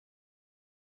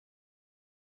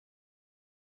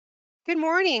Good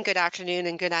morning, good afternoon,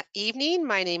 and good evening.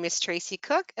 My name is Tracy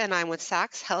Cook, and I'm with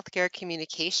Sachs Healthcare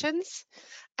Communications.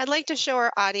 I'd like to show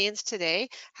our audience today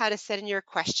how to send in your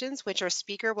questions, which our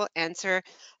speaker will answer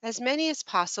as many as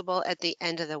possible at the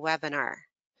end of the webinar.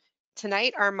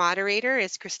 Tonight, our moderator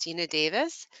is Christina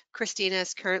Davis. Christina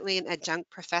is currently an adjunct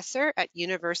professor at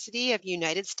University of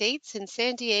United States in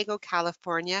San Diego,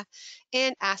 California,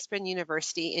 and Aspen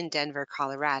University in Denver,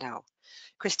 Colorado.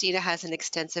 Christina has an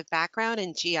extensive background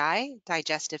in GI,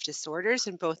 digestive disorders,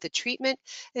 in both the treatment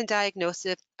and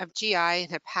diagnosis of GI and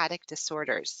hepatic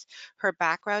disorders. Her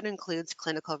background includes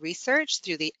clinical research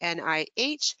through the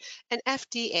NIH and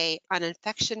FDA on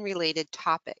infection-related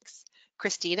topics.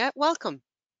 Christina, welcome.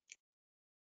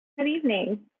 Good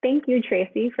evening. Thank you,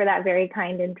 Tracy, for that very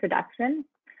kind introduction.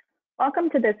 Welcome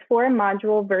to this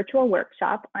 4-module virtual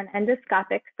workshop on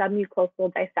endoscopic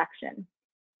submucosal dissection.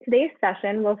 Today's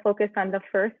session will focus on the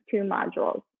first 2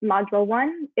 modules. Module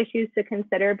 1, issues to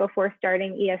consider before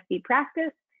starting ESD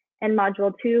practice, and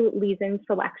Module 2, lesion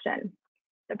selection.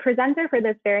 The presenter for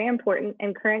this very important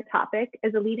and current topic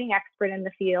is a leading expert in the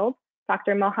field,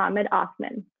 Dr. Mohammed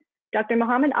Osman. Dr.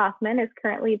 Mohammed Osman is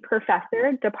currently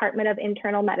Professor, Department of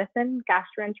Internal Medicine,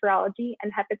 Gastroenterology,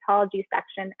 and Hepatology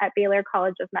Section at Baylor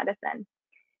College of Medicine.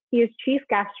 He is Chief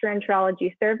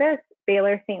Gastroenterology Service,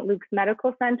 Baylor St. Luke's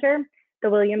Medical Center, the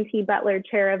William T. Butler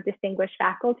Chair of Distinguished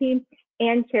Faculty,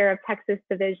 and Chair of Texas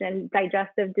Division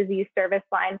Digestive Disease Service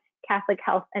Line Catholic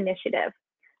Health Initiative.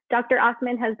 Dr.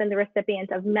 Osman has been the recipient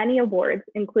of many awards,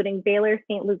 including Baylor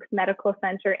St. Luke's Medical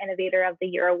Center Innovator of the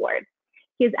Year Award.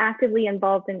 He is actively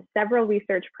involved in several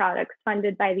research projects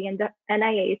funded by the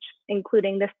NIH,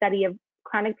 including the study of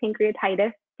chronic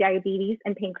pancreatitis, diabetes,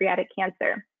 and pancreatic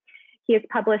cancer. He has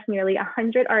published nearly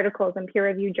 100 articles in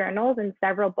peer-reviewed journals and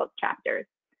several book chapters.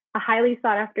 A highly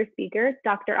sought-after speaker,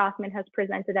 Dr. Osman has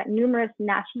presented at numerous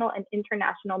national and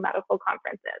international medical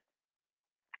conferences.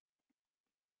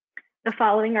 The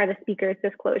following are the speaker's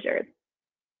disclosures.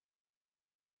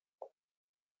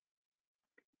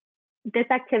 This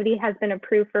activity has been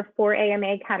approved for 4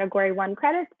 AMA Category 1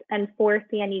 credits and 4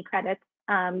 CNE credits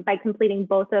by completing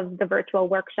both of the virtual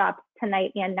workshops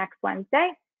tonight and next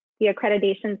Wednesday. The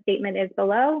accreditation statement is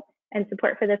below, and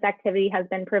support for this activity has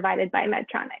been provided by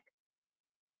Medtronic.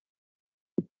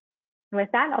 With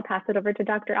that, I'll pass it over to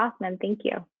Dr. Osman. Thank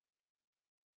you.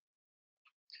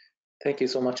 Thank you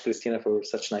so much, Christina, for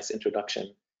such a nice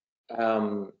introduction.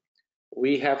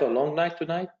 We have a long night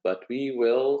tonight, but we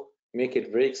will make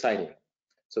it very exciting.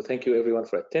 So thank you everyone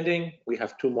for attending. We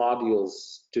have 2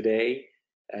 modules today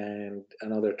and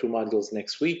another 2 modules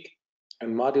next week.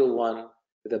 And module 1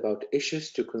 is about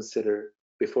issues to consider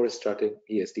before starting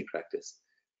ESD practice.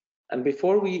 And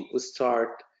before we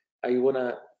start, I want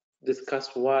to discuss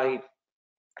why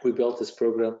we built this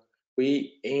program.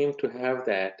 We aim to have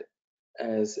that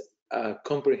as a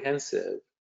comprehensive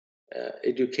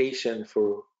education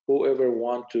for whoever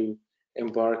want to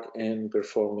embark in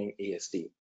performing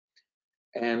ESD.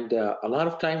 And a lot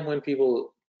of time when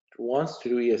people wants to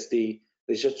do ESD,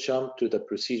 they just jump to the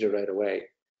procedure right away.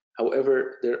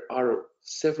 However, there are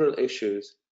several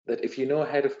issues that if you know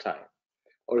ahead of time,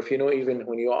 or if you know even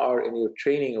when you are in your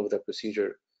training of the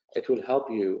procedure, it will help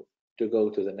you to go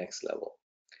to the next level.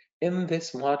 In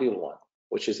this module 1,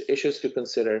 which is issues to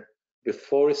consider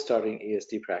before starting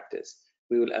ESD practice,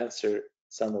 we will answer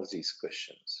some of these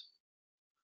questions.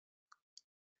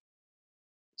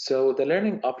 So the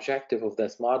learning objective of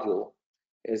this module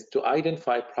is to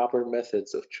identify proper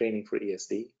methods of training for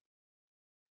ESD,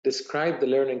 describe the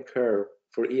learning curve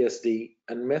for ESD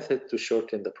and method to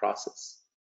shorten the process,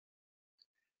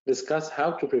 discuss how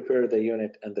to prepare the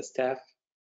unit and the staff,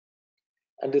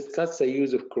 and discuss the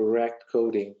use of correct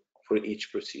coding for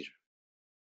each procedure.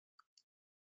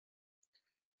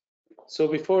 So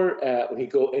before we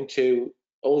go into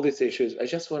all these issues, I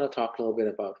just want to talk a little bit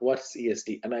about what is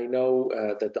ESD. And I know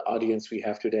that the audience we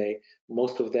have today,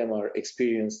 most of them are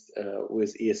experienced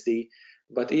with ESD,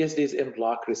 but ESD is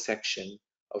in-block resection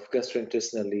of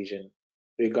gastrointestinal lesion,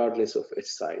 regardless of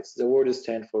its size. The word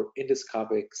stands for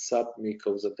endoscopic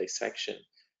submucosal dissection.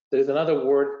 There is another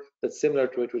word that's similar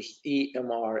to it, which is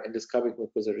EMR, endoscopic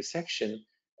mucosal resection.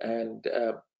 And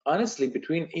honestly,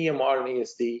 between EMR and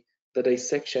ESD, the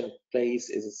dissection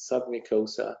place is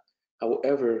submucosa.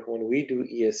 However, when we do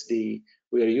ESD,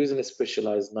 we are using a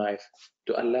specialized knife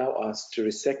to allow us to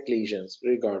resect lesions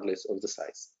regardless of the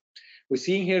size. We're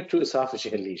seeing here 2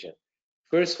 esophageal lesions.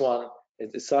 First one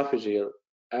is esophageal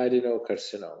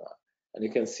adenocarcinoma. And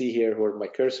you can see here where my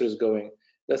cursor is going.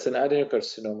 That's an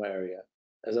adenocarcinoma area.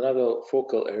 There's another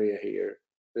focal area here.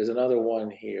 There's another one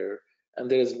here. And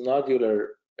there's nodular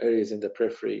areas in the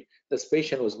periphery. This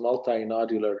patient was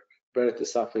multinodular Barrett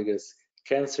esophagus,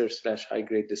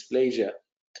 cancer/high-grade dysplasia.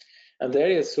 And the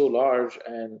area is so large,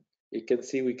 and you can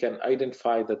see we can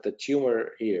identify that the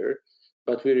tumor here,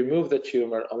 but we remove the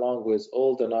tumor along with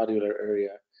all the nodular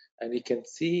area. And you can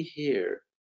see here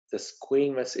the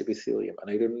squamous epithelium.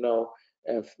 And I don't know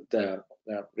if the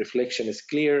reflection is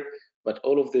clear, but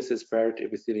all of this is Barrett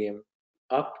epithelium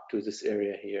up to this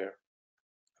area here.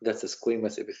 That's the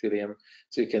squamous epithelium.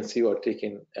 So you can see we're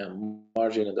taking a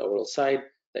margin on the oral side,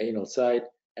 the anal side,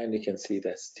 and you can see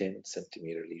that's 10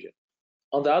 centimeter lesion.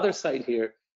 On the other side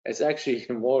here, it's actually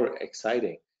more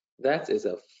exciting. That is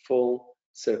a full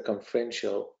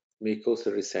circumferential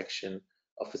mucosal resection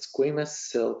of a squamous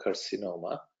cell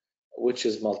carcinoma, which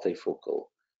is multifocal.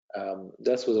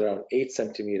 That was around 8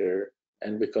 centimeter,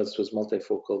 and because it was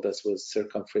multifocal, that was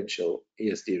circumferential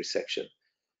ESD resection.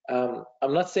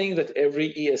 I'm not saying that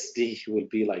every ESD will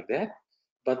be like that,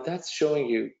 but that's showing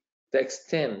you the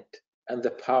extent and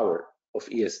the power of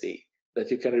ESD,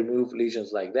 that you can remove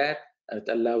lesions like that, and it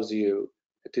allows you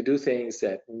to do things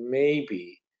that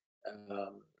maybe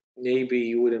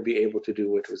you wouldn't be able to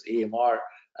do it with EMR,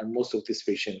 and most of these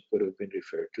patients would have been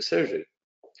referred to surgery.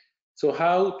 So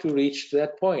how to reach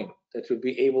that point that you'll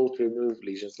be able to remove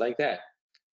lesions like that?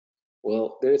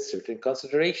 Well, there is certain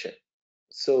consideration.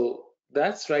 So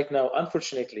that's right now,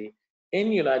 unfortunately,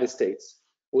 in United States,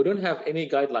 we don't have any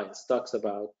guidelines talks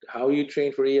about how you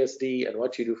train for ESD and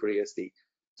what you do for ESD.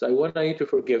 So I want you to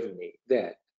forgive me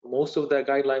that most of the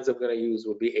guidelines I'm going to use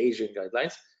will be Asian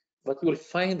guidelines, but you'll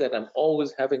find that I'm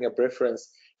always having a preference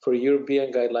for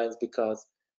European guidelines because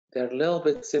they're a little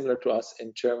bit similar to us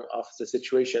in terms of the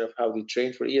situation of how we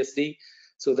train for ESD.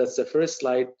 So that's the first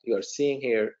slide you are seeing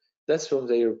here. That's from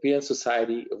the European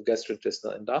Society of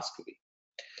Gastrointestinal Endoscopy.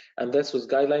 And this was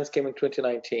guidelines came in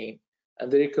 2019,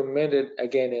 and they recommended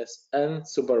against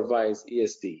unsupervised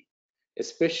ESD,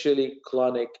 especially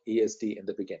chronic ESD in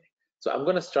the beginning. So I'm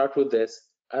going to start with this.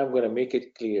 I'm going to make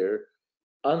it clear.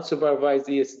 Unsupervised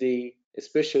ESD,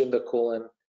 especially in the colon,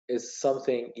 is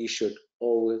something you should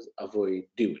always avoid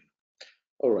doing.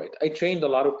 All right, I trained a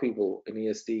lot of people in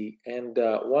ESD, and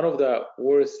one of the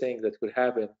worst things that could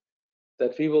happen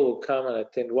that people will come and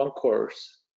attend one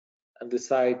course and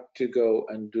decide to go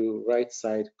and do right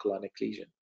side colonic lesion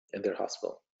in their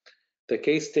hospital. The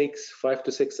case takes 5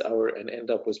 to 6 hours and end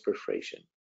up with perforation.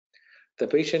 The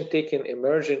patient taken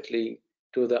emergently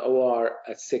to the OR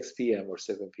at 6 p.m. or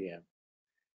 7 p.m.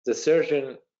 The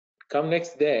surgeon come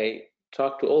next day,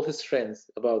 talk to all his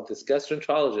friends about this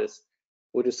gastroenterologist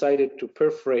who decided to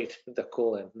perforate the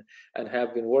colon and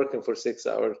have been working for 6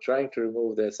 hours trying to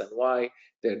remove this and why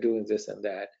they're doing this and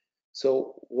that.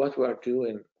 So what we are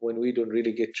doing when we don't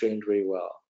really get trained very well,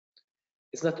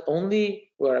 it's not only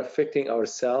we're affecting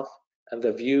ourselves and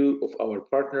the view of our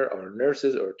partner, our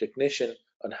nurses, or technician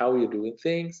on how we're doing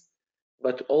things,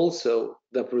 but also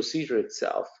the procedure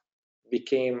itself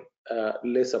became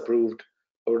less approved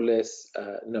or less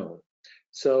known.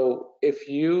 So if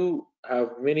you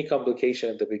have many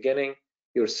complications at the beginning,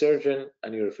 your surgeon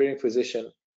and your referring physician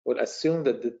will assume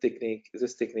that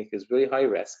this technique is very high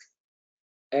risk,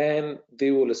 and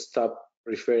they will stop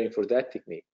referring for that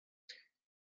technique.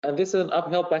 And this is an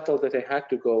uphill battle that I had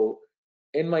to go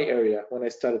in my area when I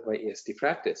started my ESD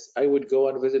practice. I would go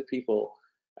and visit people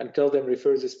and tell them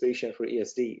refer this patient for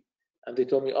ESD. And they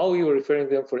told me, oh, you were referring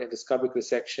them for endoscopic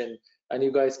resection, and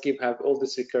you guys have all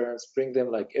this recurrence, bring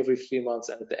them like every 3 months,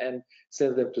 and at the end,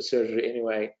 send them to surgery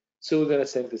anyway. So we're gonna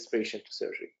send this patient to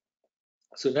surgery.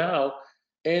 So now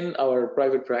in our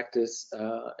private practice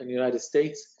in the United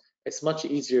States, it's much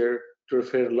easier to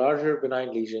refer larger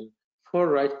benign lesion for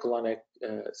right colonic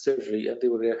surgery, and they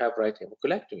will have right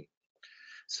hemicolectomy.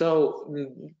 So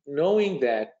knowing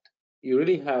that you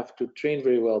really have to train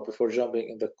very well before jumping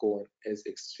in the colon is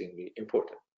extremely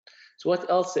important. So what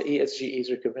else the ESG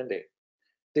is recommending?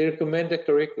 They recommend a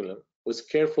curriculum with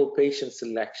careful patient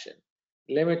selection,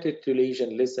 limited to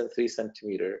lesion less than 3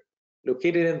 centimeter,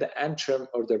 located in the antrum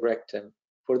or the rectum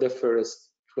for the first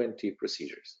 20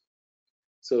 procedures.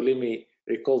 So let me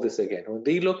recall this again. When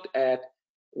they looked at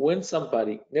when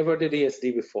somebody never did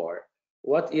ESD before,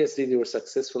 what ESD they were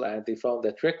successful at, they found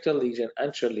that rectal lesion,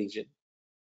 antral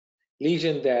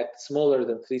lesion that smaller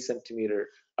than 3 centimeter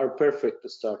are perfect to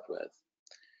start with.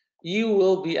 You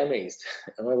will be amazed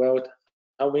about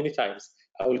how many times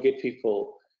I will get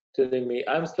people telling me,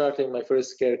 I'm starting my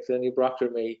first care clinic,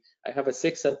 proctomy, I have a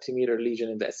 6 centimeter lesion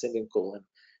in the ascending colon.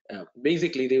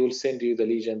 Basically, they will send you the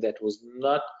lesion that was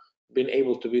not been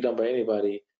able to be done by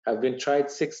anybody, have been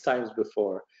tried 6 times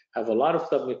before, have a lot of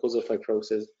submucosal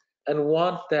fibrosis, and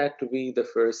want that to be the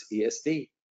first ESD.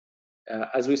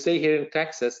 As we say here in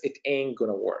Texas, it ain't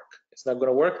gonna work. It's not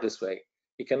gonna work this way.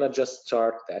 You cannot just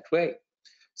start that way.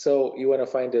 So you want to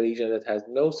find a lesion that has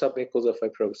no submucosal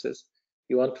fibrosis.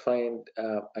 You want to find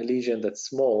a lesion that's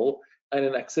small and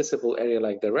an accessible area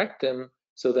like the rectum,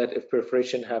 so that if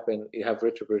perforation happens, you have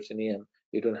retroperitoneum,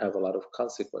 you don't have a lot of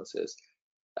consequences.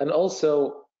 And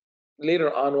also,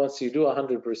 later on, once you do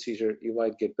 100 procedure, you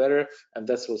might get better, and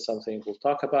that's something we'll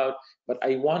talk about. But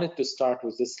I wanted to start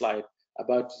with this slide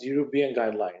about European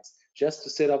guidelines, just to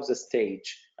set up the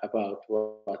stage about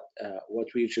what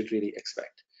we should really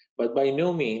expect. But by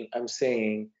no means I'm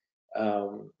saying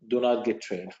do not get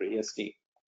trained for ESD.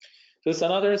 So it's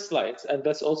another slide, and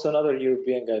that's also another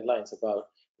European guidelines about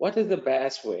what is the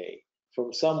best way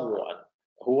from someone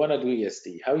who want to do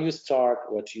ESD, how you start,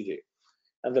 what you do.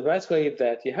 And the best way is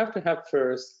that you have to have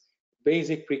first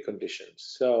basic preconditions.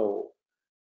 So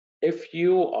if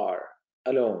you are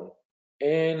alone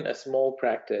in a small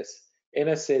practice in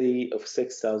a city of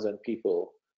 6,000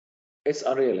 people, it's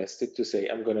unrealistic to say,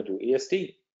 I'm going to do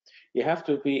ESD. You have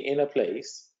to be in a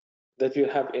place that you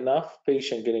have enough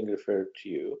patient getting referred to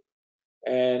you,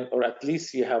 and or at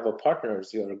least you have a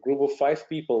partners, you're a group of 5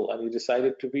 people, and you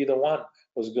decided to be the one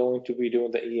who's going to be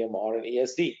doing the EMR and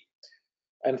ESD.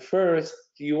 And first,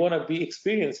 you want to be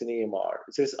experienced in EMR.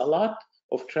 There's a lot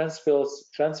of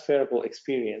transferable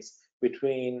experience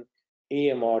between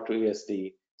EMR to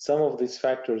ESD. Some of these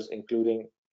factors, including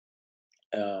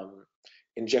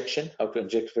injection, how to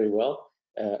inject very well,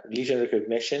 lesion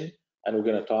recognition, and we're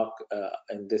going to talk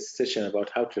in this session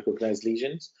about how to recognize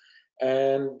lesions.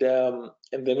 And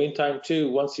in the meantime,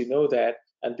 too, once you know that,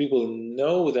 and people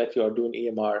know that you are doing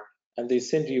EMR, and they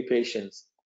send you patients,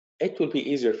 it will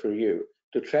be easier for you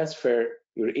to transfer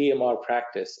your EMR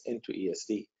practice into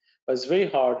ESD. But it's very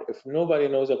hard if nobody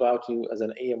knows about you as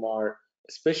an EMR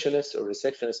specialist or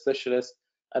resection specialist,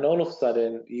 and all of a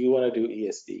sudden you want to do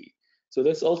ESD. So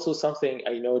that's also something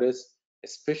I noticed,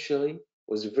 especially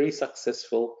was very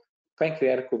successful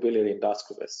pancreatic biliary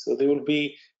endoscopists. So they will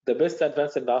be the best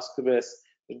advanced endoscopists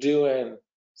doing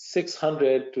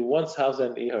 600 to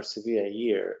 1,000 ERCP a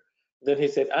year. Then he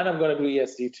said, and I'm going to do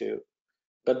ESD too.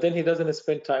 But then he doesn't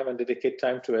spend time and dedicate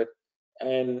time to it.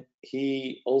 And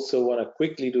he also want to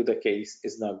quickly do the case,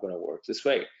 is not going to work this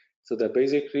way. So the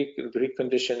basic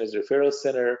precondition is referral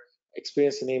center,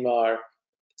 experience in EMR,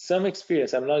 some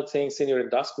experience. I'm not saying senior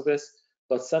endoscopist,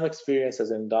 but some experience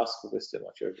as an endoscopist in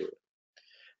what you're doing.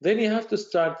 Then you have to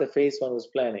start the phase 1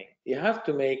 with planning. You have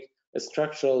to make a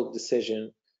structural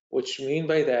decision, which I mean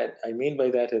by that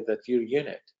is that your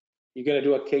unit, you're going to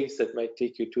do a case that might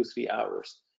take you 2-3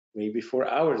 hours, maybe 4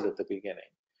 hours at the beginning.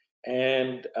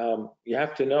 And you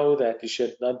have to know that you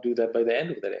should not do that by the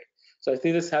end of the day. So I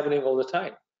see this happening all the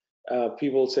time.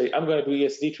 People say, I'm going to do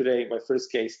ESD today, my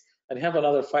first case, and have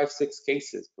another 5-6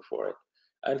 cases before it.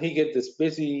 And he get this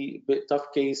busy,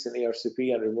 tough case in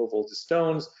ARCP and remove all the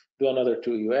stones, do another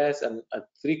 2 US, and at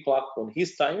 3 o'clock when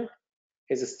he's tired,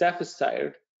 his staff is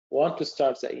tired, want to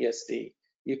start the ESD.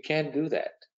 You can't do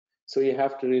that. So you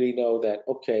have to really know that,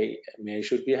 okay, maybe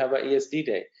should we have an ESD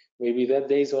day? Maybe that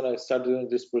day is when I start doing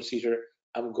this procedure,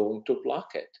 I'm going to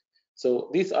block it. So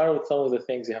these are some of the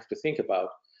things you have to think about.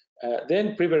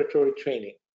 Then preparatory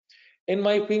training. In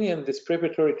my opinion, this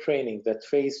preparatory training, that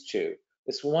phase 2,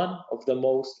 is one of the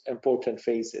most important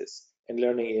phases in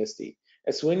learning ESD.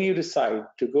 It's when you decide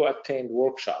to go attend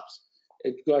workshops,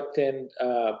 go attend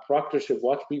proctorship,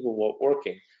 watch people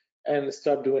working, and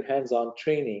start doing hands-on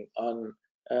training on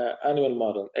animal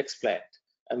model, explant,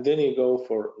 and then you go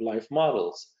for live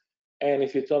models. And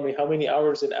if you tell me how many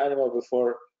hours in animal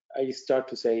before I start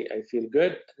to say I feel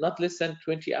good, not less than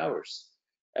 20 hours.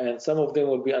 And some of them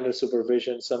will be under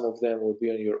supervision, some of them will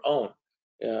be on your own.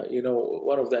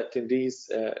 One of the attendees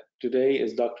today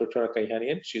is Dr. Tara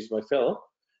Kaihanian. She's my fellow,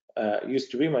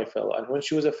 used to be my fellow. And when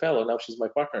she was a fellow, now she's my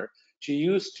partner. She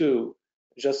used to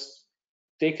just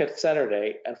take a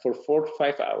Saturday and for 4 to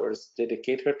 5 hours,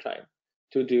 dedicate her time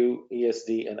to do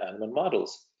ESD and animal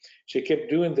models. She kept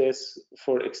doing this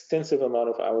for extensive amount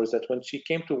of hours that when she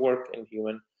came to work in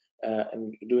human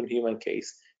and doing human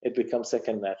case, it becomes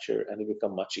second nature and it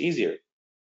becomes much easier.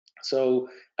 So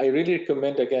I really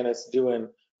recommend, again, it's doing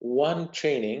one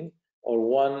training or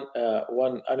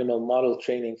one animal model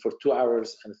training for 2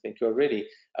 hours, and I think you're ready.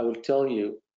 I will tell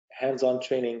you, hands-on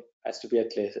training has to be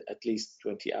at least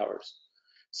 20 hours.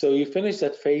 So you finish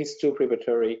that phase 2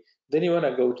 preparatory, then you want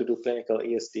to go to do clinical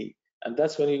ESD, and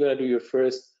that's when you're going to do your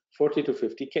first 40 to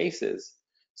 50 cases.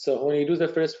 So when you do the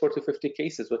first 40 to 50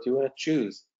 cases, what you want to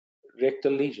choose,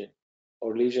 rectal lesion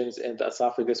or lesions in the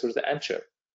esophagus or the antre.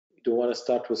 You don't want to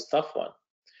start with tough one.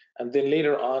 And then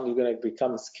later on, you're going to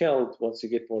become skilled once you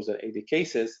get more than 80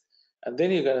 cases. And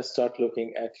then you're going to start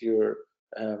looking at your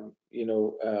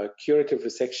curative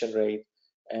resection rate,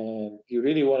 and you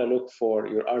really want to look for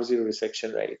your R0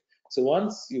 resection rate. So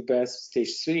once you pass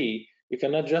stage 3, you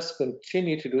cannot just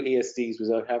continue to do ESDs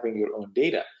without having your own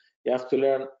data. You have to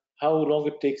learn how long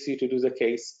it takes you to do the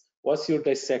case, what's your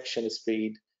dissection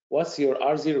speed, what's your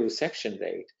R0 resection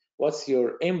rate, what's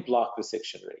your M-block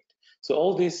resection rate. So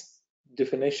all these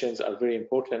definitions are very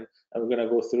important, and we're going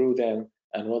to go through them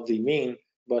and what they mean.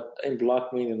 But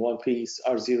M-block mean in one piece,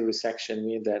 R0 resection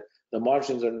mean that the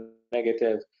margins are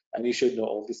negative, and you should know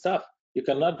all this stuff. You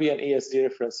cannot be an ESD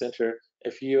reference center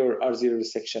if your R0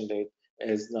 resection rate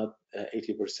is not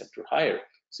 80% or higher.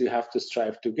 So you have to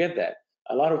strive to get that.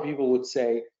 A lot of people would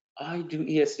say, I do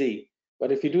ESD,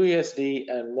 but if you do ESD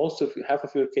and half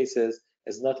of your cases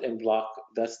is not in block,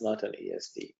 that's not an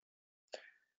ESD.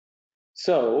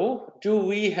 So, do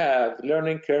we have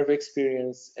learning curve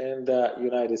experience in the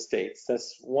United States?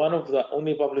 That's one of the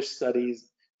only published studies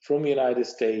from United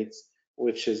States,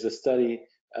 which is a study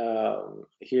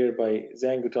here by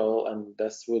Zangutol, and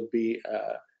this would be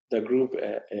the group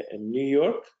in New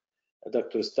York,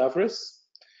 Dr. Stavros.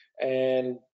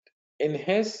 And in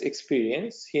his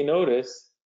experience, he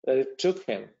noticed that it took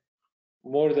him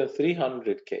more than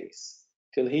 300 cases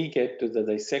till he get to the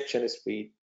dissection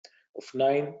speed of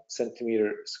 9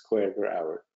 centimeter square per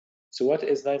hour. So what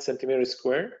is 9 centimeter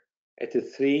square? It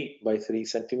is 3 by 3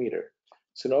 centimeter.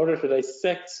 So in order to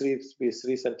dissect 3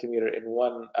 centimeter in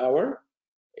 1 hour,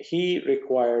 he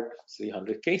required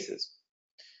 300 cases.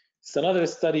 It's another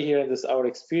study here in this our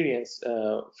experience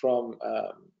from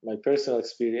my personal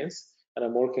experience, and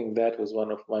I'm working that with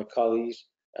one of my colleagues,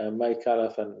 Mike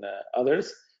Calaf and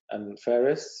others, and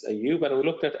Faris Ayub, and we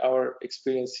looked at our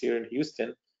experience here in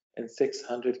Houston in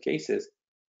 600 cases,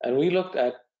 and we looked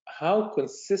at how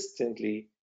consistently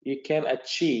you can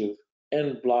achieve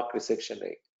end-block resection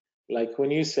rate. Like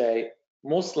when you say,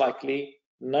 most likely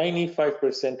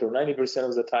 95% or 90%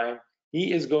 of the time,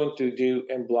 he is going to do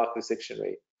end-block resection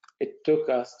rate. It took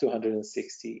us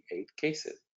 268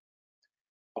 cases.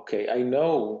 Okay, I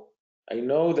know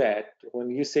that when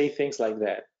you say things like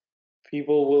that,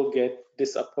 people will get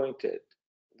disappointed.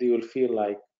 They will feel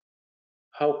like,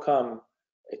 how come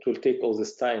it will take all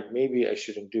this time? Maybe I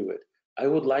shouldn't do it. I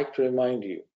would like to remind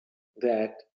you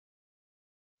that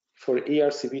for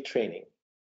ERCP training,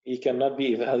 you cannot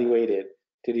be evaluated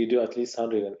till you do at least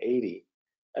 180,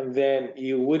 and then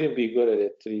you wouldn't be good at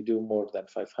it till you do more than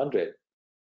 500.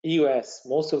 EUS,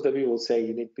 most of the people say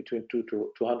you need between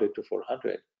 200 to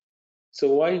 400.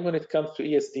 So why, when it comes to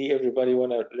ESD, everybody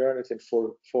want to learn it in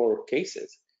four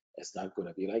cases? It's not going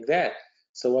to be like that.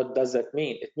 So what does that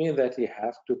mean? It means that you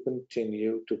have to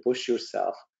continue to push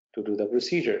yourself to do the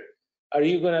procedure. Are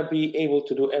you going to be able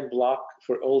to do M-block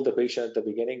for all the patients at the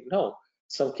beginning? No.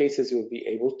 Some cases you'll be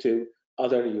able to,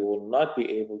 other you will not be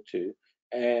able to,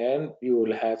 and you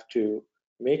will have to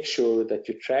make sure that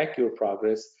you track your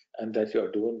progress and that you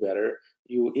are doing better.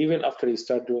 You, even after you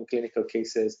start doing clinical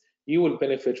cases, you will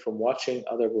benefit from watching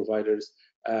other providers.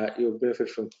 You'll benefit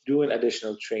from doing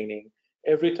additional training.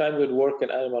 Every time you work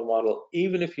an animal model,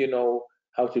 even if you know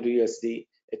how to do ESD,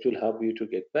 it will help you to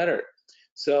get better.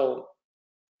 So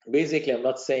basically, I'm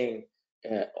not saying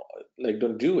like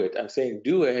don't do it. I'm saying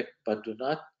do it, but do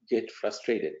not get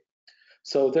frustrated.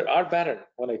 So there are patterns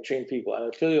when I train people, and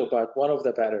I'll tell you about one of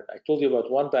the patterns. I told you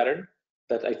about one pattern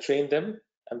that I trained them,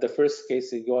 and the first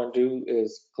case they go and do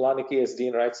is colonic ESD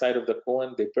in right side of the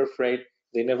colon. They perforate.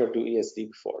 They never do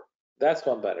ESD before. That's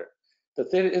one pattern.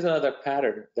 But there is another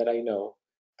pattern that I know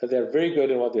that they're very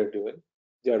good in what they're doing.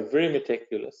 They are very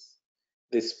meticulous.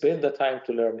 They spend the time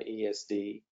to learn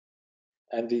ESD,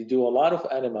 and they do a lot of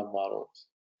animal models.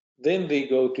 Then they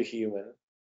go to human,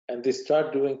 and they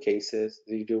start doing cases.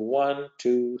 They do 1,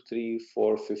 2, 3,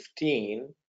 4,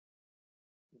 15,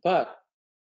 but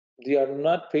they are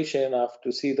not patient enough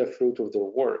to see the fruit of their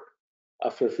work.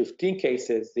 After 15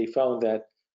 cases, they found that,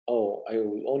 oh, I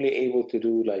was only able to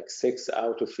do like 6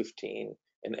 out of 15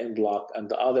 in M block, and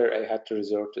the other I had to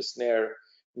resort to snare.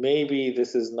 Maybe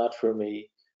this is not for me.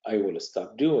 I will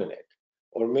stop doing it.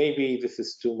 Or maybe this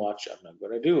is too much. I'm not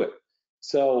going to do it.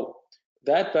 So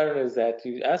that pattern is that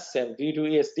you ask them, do you do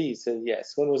ESD? He said,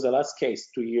 yes. When was the last case?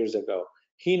 2 years ago.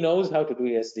 He knows how to do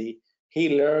ESD.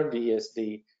 He learned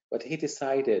ESD, but he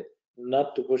decided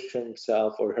not to push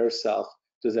himself or herself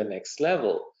to the next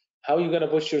level. How are you going to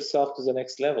push yourself to the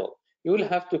next level? You will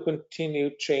have to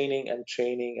continue training and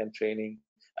training and training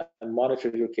and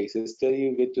monitor your cases till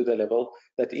you get to the level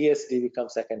that ESD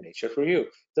becomes second nature for you.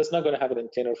 That's not going to happen in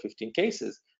 10 or 15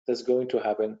 cases. That's going to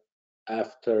happen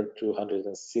after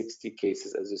 260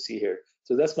 cases, as you see here.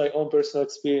 So that's my own personal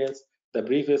experience. The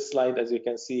previous slide, as you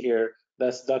can see here,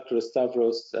 That's Dr.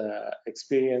 Stavros'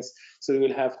 experience. So we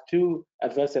will have 2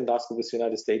 advanced endoscopists in the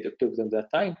United States. It took them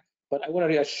that time. But I want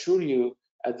to reassure you,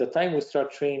 at the time we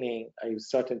start training, I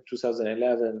started in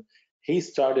 2011. He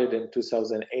started in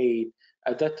 2008.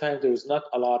 At that time, there was not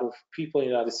a lot of people in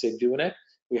the United States doing it.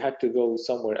 We had to go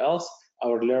somewhere else.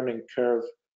 Our learning curve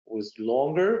was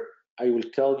longer. I will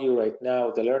tell you right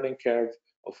now, the learning curve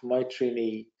of my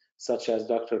trainee, such as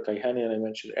Dr. Kaihani and I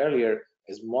mentioned earlier,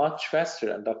 is much faster.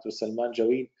 And Dr. Salman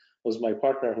Jaweed was my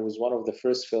partner, who was one of the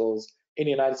first fellows in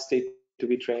the United States to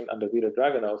be trained under Vito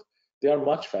Dragunov. They are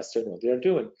much faster in what they are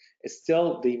doing.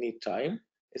 Still, they need time.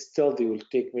 Still, they will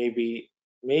take maybe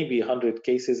 100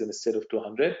 cases instead of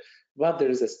 200, but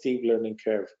there is a steep learning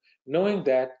curve. Knowing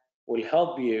that will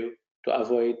help you to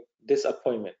avoid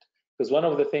disappointment. Because one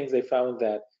of the things they found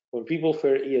that when people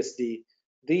fear ESD,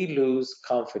 they lose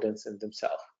confidence in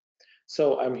themselves.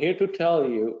 So I'm here to tell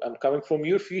you, I'm coming from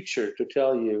your future to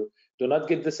tell you, do not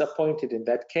get disappointed in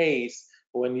that case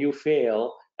when you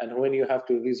fail and when you have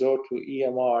to resort to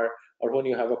EMR or when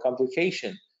you have a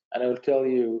complication. And I will tell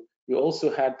you, you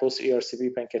also had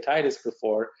post-ERCP pancreatitis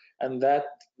before, and that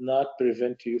did not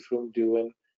prevent you from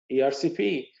doing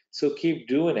ERCP. So keep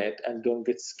doing it and don't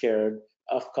get scared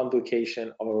of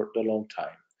complication or the long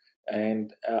time.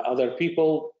 And other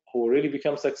people who really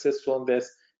become successful in this,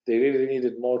 they really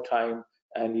needed more time,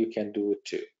 and you can do it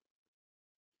too.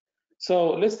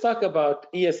 So let's talk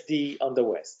about ESD on the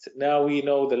West. Now we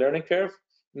know the learning curve.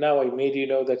 Now I made you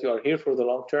know that you are here for the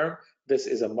long term. This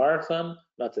is a marathon,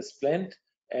 not a sprint.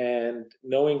 And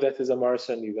knowing that is a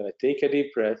marathon, you're going to take a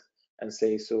deep breath and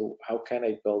say, so how can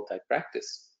I build that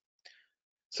practice?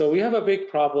 So we have a big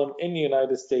problem in the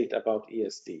United States about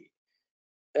ESD.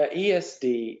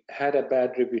 ESD had a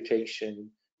bad reputation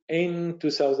in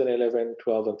 2011,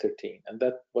 12, and 13. And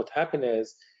that what happened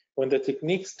is when the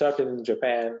technique started in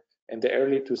Japan in the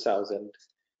early 2000s,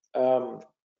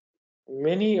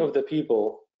 many of the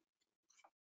people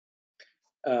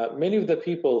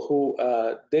who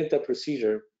did the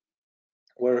procedure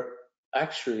were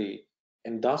actually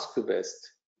endoscopists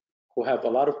who have a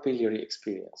lot of biliary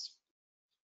experience.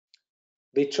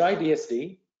 They tried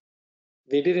ESD.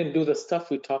 They didn't do the stuff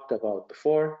we talked about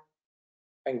before.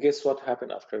 And guess what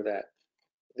happened after that?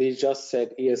 They just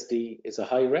said ESD is a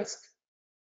high risk.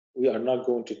 We are not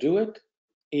going to do it.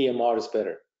 EMR is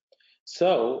better.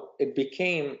 So it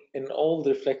became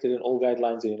reflected in all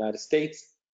guidelines in the United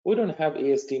States. We don't have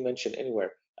ESD mentioned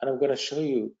anywhere. And I'm going to show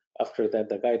you after that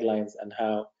the guidelines and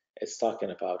how it's talking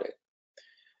about it.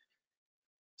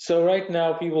 So right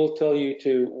now people tell you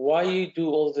to, why you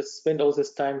do all this, spend all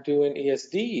this time doing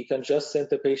ESD? You can just send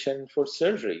the patient for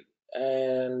surgery.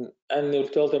 And you'll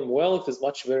tell them, well, it is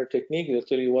much better technique. They'll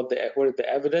tell you where the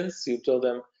evidence. You tell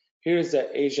them, here's the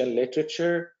Asian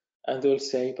literature, and they'll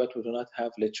say, but we do not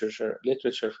have literature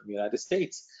from the United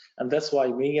States. And that's why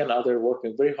me and others are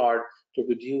working very hard to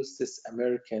produce this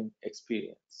American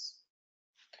experience.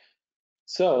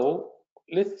 So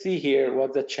let's see here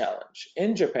what the challenge.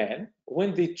 In Japan,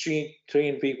 when they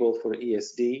train people for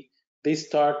ESD, they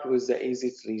start with the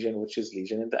AZ lesion, which is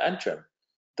lesion in the antrum.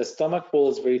 The stomach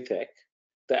wall is very thick.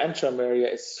 The antrum area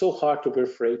is so hard to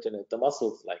perforate in it. The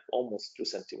muscle is like almost 2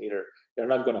 centimeters. They're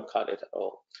not going to cut it at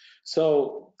all.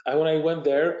 So when I went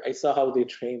there, I saw how they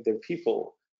train their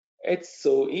people. It's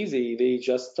so easy. They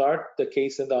just start the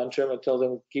case in the antrum and tell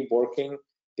them keep working.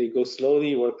 They go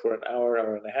slowly, work for an hour,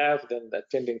 hour and a half, then the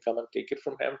attending come and take it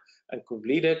from him and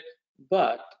complete it.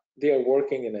 But they are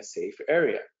working in a safe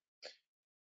area.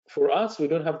 For us, we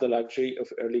don't have the luxury of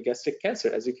early gastric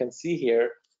cancer. As you can see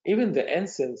here, even the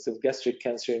incidence of gastric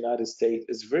cancer in the United States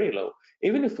is very low.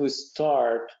 Even if we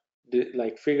start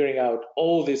like figuring out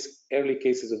all these early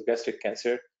cases of gastric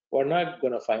cancer, we're not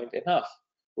going to find enough.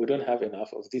 We don't have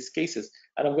enough of these cases.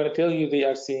 And I'm going to tell you, they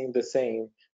are seeing the same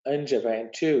in Japan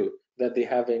too, that they're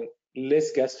having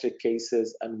less gastric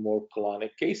cases and more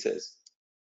colonic cases.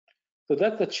 So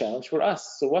that's the challenge for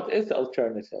us. So what is the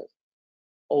alternative?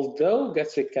 Although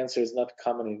gastric cancer is not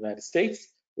common in the United States,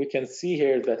 we can see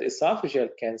here that esophageal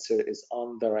cancer is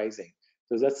on the rising.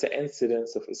 So that's the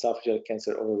incidence of esophageal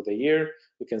cancer over the year.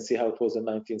 We can see how it was in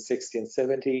 1960 and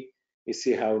 70. You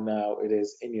see how now it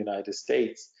is in the United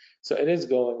States. So it is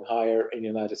going higher in the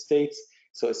United States.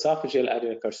 So esophageal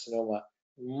adenocarcinoma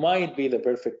might be the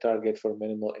perfect target for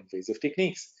minimal invasive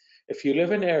techniques. If you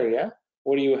live in an area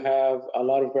where you have a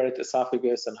lot of Barrett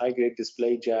esophagus and high-grade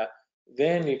dysplasia,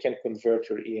 then you can convert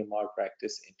your EMR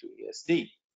practice into ESD.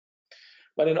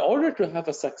 But in order to have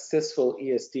a successful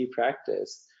ESD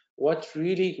practice, what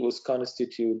really was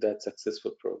constitute that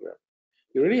successful program?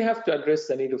 You really have to address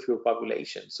the need of your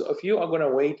population. So if you are going to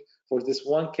wait for this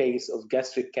one case of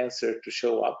gastric cancer to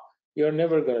show up, You're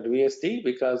never going to do ESD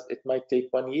because it might take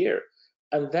 1 year.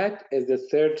 And that is the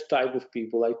third type of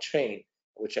people I train,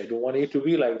 which I don't want you to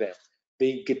be like them.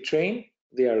 They get trained,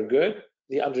 they are good,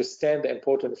 they understand the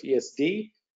importance of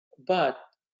ESD, but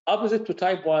opposite to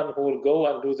type 1 who will go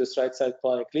and do this right side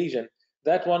colonic lesion,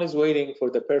 that one is waiting for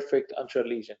the perfect antral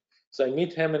lesion. So I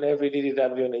meet him in every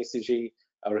DDW and ACG,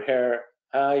 our hair,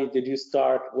 hi, did you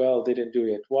start? Well, didn't do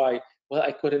it. Why? Well,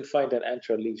 I couldn't find an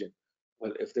antral lesion.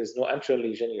 Well, if there's no antral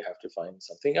lesion, you have to find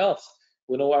something else.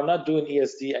 We know we're not doing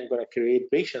ESD and going to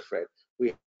create patient threat.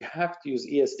 We have to use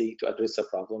ESD to address the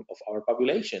problem of our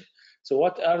population. So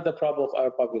what are the problem of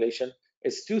our population?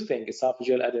 It's two things,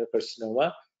 esophageal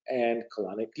adenocarcinoma and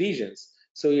colonic lesions.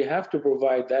 So you have to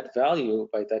provide that value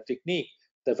by that technique,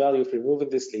 the value of removing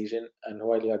this lesion and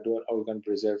while you are doing organ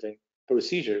preserving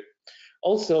procedure.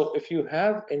 Also, if you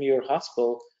have in your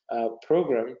hospital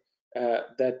program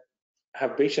that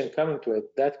have patient coming to it,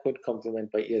 that could complement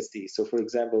by ESD. So for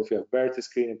example, if you have birth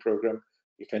screening program,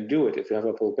 you can do it. If you have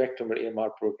a pulpectomy or EMR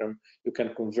program, you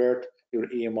can convert your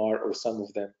EMR or some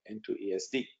of them into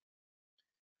ESD.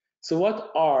 So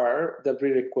what are the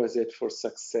prerequisites for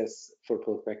success for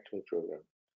pulpectomy program?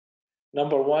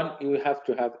 Number one, you have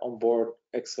to have on board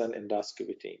excellent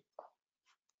endoscopy team.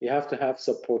 You have to have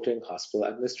supporting hospital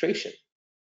administration.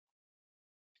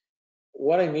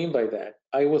 What I mean by that,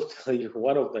 I will tell you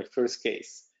one of my first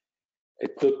case.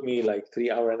 It took me like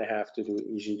 3.5 hours to do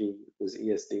EGD with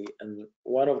ESD, and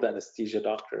one of the anesthesia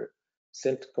doctor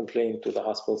sent a complaint to the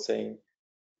hospital saying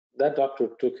that doctor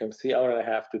took him 3.5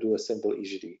 hours to do a simple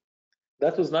EGD.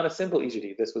 That was not a simple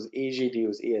EGD. This was EGD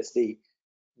with ESD.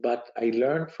 But I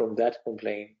learned from that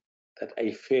complaint that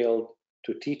I failed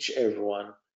to teach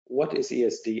everyone what is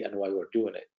ESD and why we're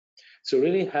doing it. So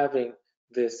really having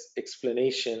this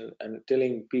explanation and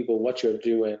telling people what you're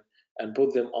doing and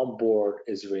put them on board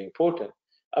is very important.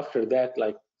 After that,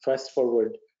 like fast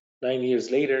forward 9 years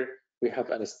later, we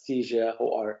have anesthesia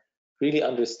who are really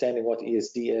understanding what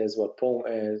ESD is, what POEM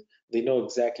is. They know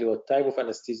exactly what type of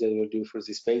anesthesia they will do for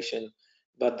this patient,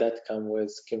 but that comes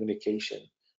with communication.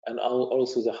 And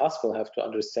also the hospital have to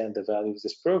understand the value of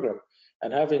this program.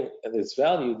 And having this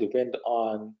value depend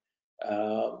on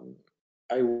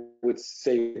I would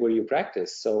say where you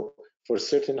practice. So for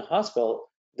certain hospital,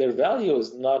 their value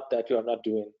is not that you are not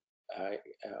doing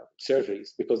surgeries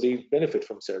because they benefit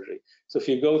from surgery. So if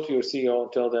you go to your CEO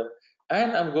and tell them,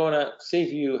 and I'm going to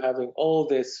save you having all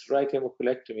this right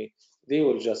hemicolectomy, they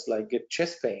will just like get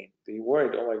chest pain. They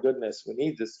worried, oh my goodness, we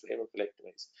need this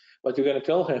hemicolectomies. But you're going to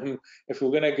tell him if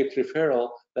we're going to get referral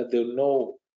that they'll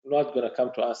know not going to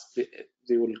come to us.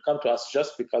 They will come to us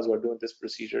just because we're doing this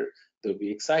procedure. They'll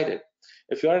be excited.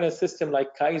 If you are in a system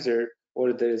like Kaiser,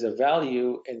 where there is a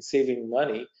value in saving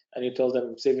money, and you tell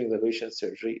them saving the patient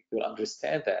surgery, you'll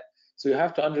understand that. So you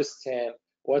have to understand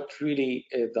what really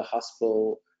the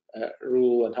hospital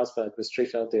rule and hospital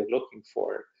administration they're looking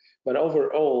for. But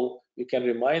overall, you can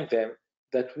remind them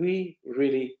that we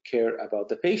really care about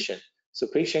the patient. So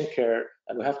patient care,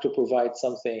 and we have to provide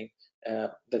something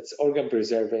that's organ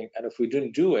preserving. And if we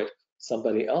didn't do it,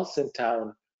 somebody else in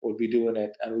town will be doing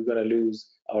it, and we're going to lose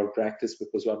our practice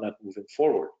because we're not moving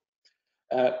forward.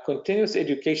 Continuous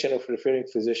education of referring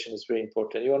physician is very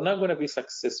important. You are not going to be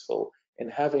successful in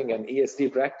having an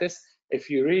ESD practice if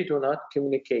you really do not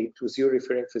communicate with your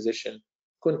referring physician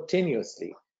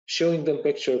continuously, showing them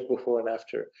pictures before and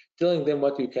after, telling them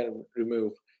what you can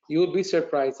remove. You will be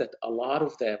surprised that a lot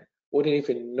of them wouldn't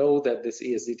even know that this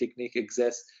ESD technique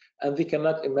exists, and they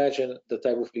cannot imagine the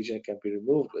type of lesion can be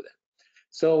removed with it.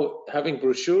 So having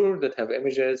brochures that have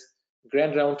images,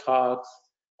 grand round talks,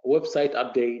 website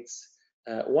updates,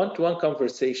 one-to-one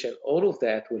conversation, all of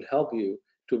that will help you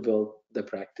to build the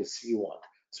practice you want.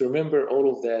 So remember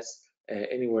all of this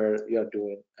anywhere you're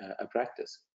doing a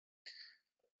practice.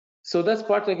 So that's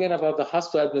part again about the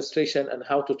hospital administration and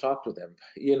how to talk to them.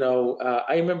 You know,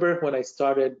 I remember when I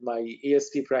started my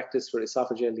ESD practice for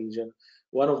esophageal lesion,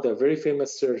 one of the very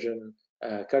famous surgeon,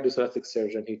 cardiothoracic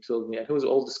surgeon, he told me, and he was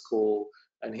old school,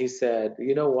 and he said,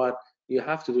 you know what, you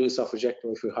have to do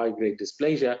esophagectomy for high-grade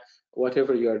dysplasia.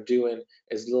 Whatever you are doing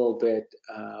is a little bit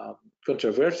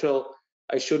controversial.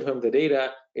 I showed him the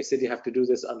data. He said you have to do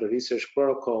this under research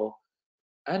protocol,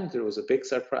 and there was a big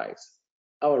surprise.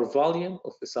 Our volume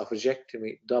of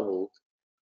esophagectomy doubled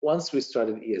once we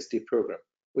started ESD program.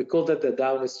 We call that the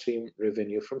downstream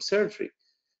revenue from surgery.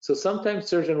 So sometimes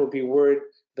surgeon will be worried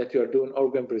that you are doing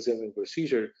organ preserving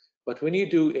procedure, but when you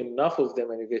do enough of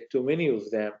them and you get too many of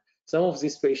them, some of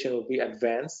these patients will be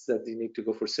advanced that they need to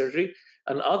go for surgery,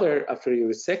 and other, after you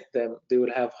resect them, they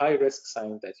will have high risk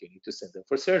sign that you need to send them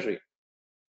for surgery.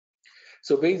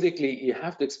 So basically, you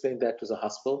have to explain that to the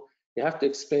hospital. You have to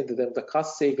explain to them the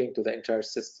cost saving to the entire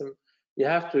system. You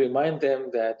have to remind them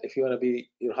that if you want to be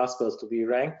your hospitals to be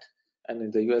ranked, and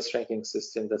in the US ranking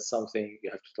system, that's something you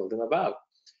have to tell them about.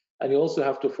 And you also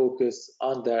have to focus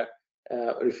on the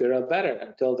referral pattern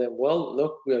and tell them, well,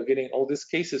 look, we are getting all these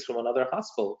cases from another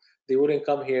hospital. They wouldn't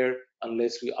come here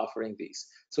unless we're offering these.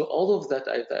 So all of that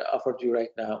I offered you right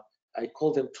now, I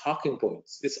call them talking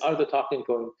points. These are the talking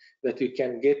points that you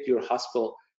can get your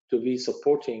hospital to be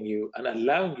supporting you and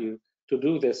allowing you to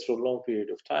do this for a long period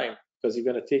of time, because you're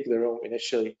going to take the room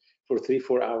initially for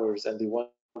 3-4 hours and they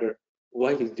wonder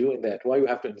why you're doing that, why you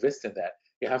have to invest in that.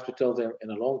 You have to tell them in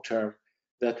a long term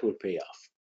that will pay off.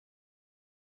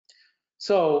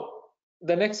 So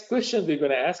the next question we're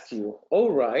going to ask you,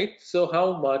 all right, so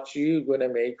how much are you going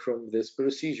to make from this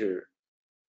procedure?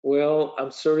 Well,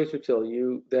 I'm sorry to tell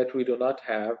you that we do not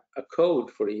have a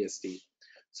code for ESD.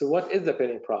 So what is the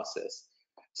billing process?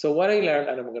 So what I learned,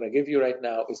 and I'm going to give you right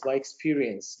now, is my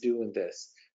experience doing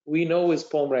this. We know with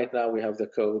POM right now we have the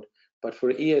code, but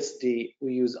for ESD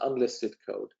we use unlisted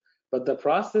code. But the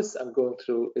process I'm going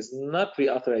through is not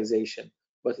reauthorization,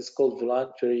 but it's called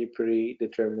voluntary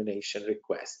predetermination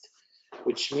request,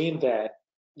 which means that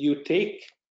you take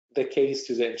the case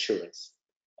to the insurance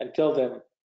and tell them,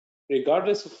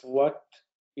 regardless of what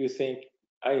you think,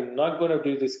 I'm not going to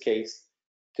do this case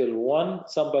till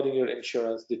somebody in your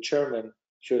insurance determine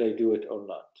should I do it or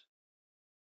not.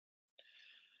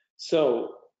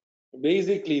 So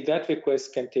basically that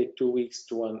request can take 2 weeks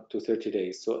to 30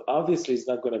 days. So obviously it's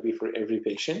not going to be for every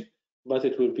patient, but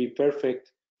it will be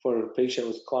perfect for a patient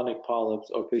with chronic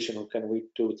polyps or patient who can wait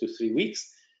 2 to 3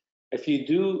 weeks. If you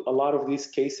do a lot of these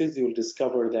cases, you'll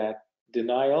discover that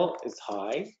denial is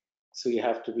high, so you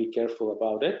have to be careful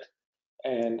about it.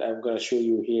 And I'm going to show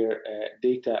you here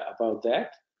data about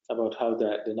that, about how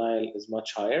the denial is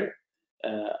much higher,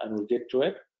 and we'll get to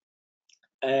it.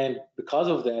 And because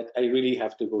of that, I really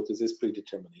have to go to this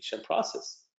predetermination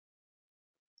process.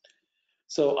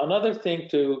 So another thing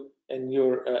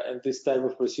in this type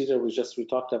of procedure, we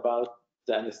talked about,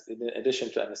 in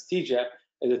addition to anesthesia,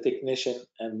 is a technician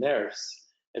and nurse.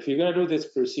 If you're going to do this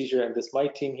procedure, and this my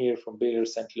team here from Baylor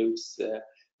St. Luke's,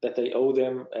 that I owe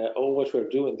them all what we're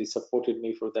doing, they supported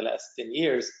me for the last 10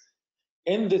 years.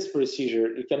 In this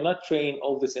procedure, you cannot train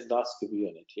all this endoscopy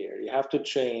unit here. You have to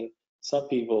train some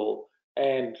people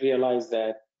and realize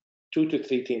that 2 to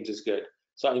 3 teams is good.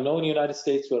 So I know in the United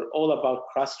States, we're all about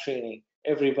cross-training.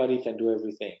 Everybody can do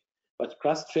everything. But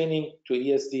cross-training to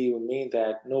ESD will mean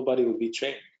that nobody will be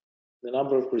trained. The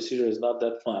number of procedures is not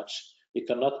that much. You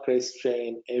cannot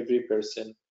cross-train every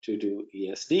person to do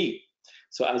ESD.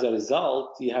 So as a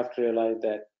result, you have to realize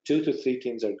that 2 to 3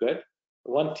 teams are good.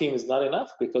 1 team is not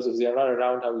enough, because if they are not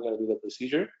around, how are we going to do the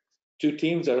procedure? 2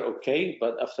 teams are okay,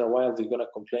 but after a while, they're going to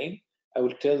complain. I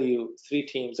will tell you 3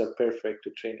 teams are perfect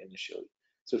to train initially.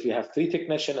 So if you have 3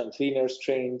 technicians and 3 nurse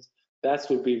trained, that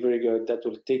will be very good. That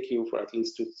will take you for at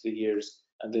least 2 to 3 years,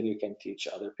 and then you can teach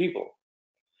other people.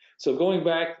 So going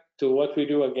back to what we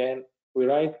do again, we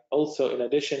write also, in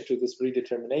addition to this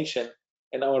predetermination,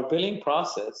 in our billing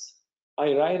process,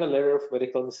 I write a letter of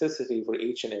medical necessity for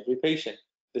each and every patient.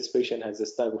 This patient has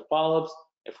this type of polyps.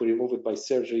 If we remove it by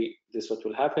surgery, this is what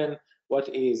will happen.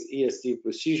 What is ESD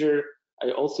procedure? I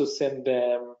also send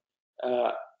them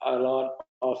a lot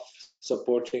of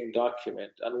supporting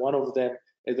document, and one of them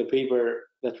is the paper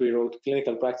that we wrote,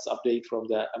 clinical practice update from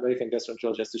the American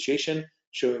Gastroenterology Association,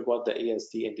 showing what the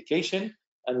ESD indication,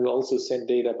 and we also send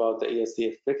data about the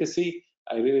ESD efficacy.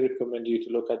 I really recommend you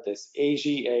to look at this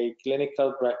AGA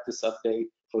clinical practice update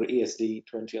for ESD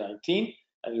 2019,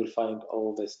 and you'll find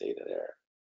all this data there.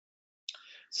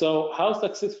 So how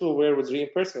successful were with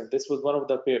reimbursement? This was one of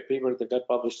the papers that got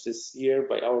published this year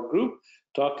by our group,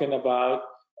 talking about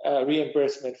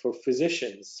reimbursement for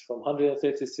physicians from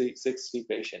 136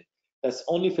 patients. That's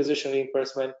only physician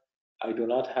reimbursement. I do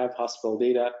not have hospital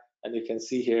data, and you can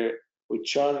see here we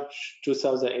charge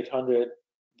 2,800,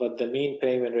 but the mean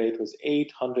payment rate was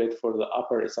 800 for the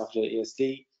upper esophageal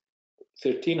ESD,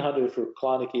 1,300 for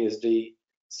chronic ESD,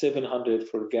 700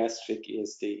 for gastric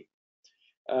ESD.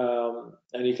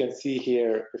 And you can see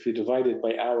here, if you divide it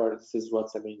by hour, this is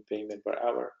what's the mean payment per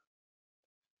hour.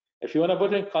 If you want to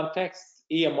put it in context,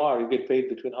 EMR, you get paid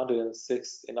between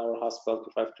 106 in our hospital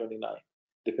to 529,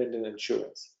 depending on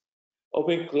insurance.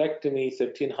 Open colectomy,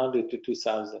 1,300 to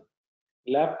 2,000.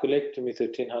 Lab colectomy,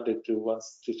 1,300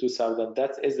 to 2,000.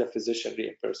 That is the physician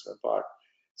reimbursement part.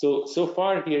 So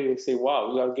far here, you'll say,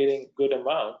 wow, we are getting good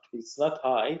amount. It's not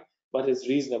high, but it's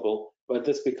reasonable. But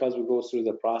that's because we go through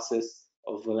the process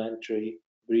of voluntary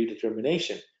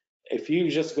predetermination. If you're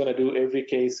just going to do every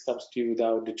case comes to you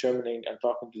without determining and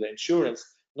talking to the insurance,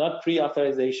 not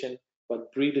pre-authorization,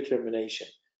 but predetermination.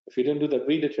 If you don't do the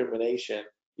predetermination,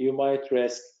 you might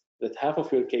risk that half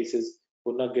of your cases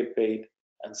will not get paid,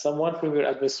 and someone from your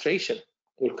administration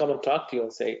will come and talk to you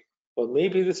and say, well,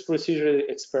 maybe this procedure is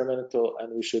experimental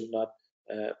and we should not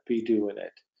be doing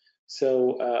it.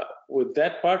 So with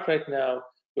that part right now,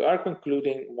 we are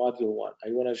concluding module 1.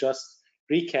 I want to just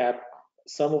recap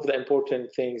some of the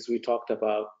important things we talked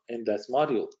about in that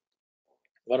module.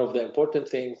 One of the important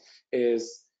things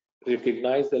is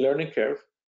recognize the learning curve,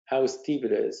 how steep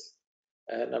it is.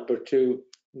 Number 2,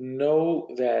 know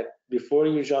that before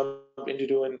you jump into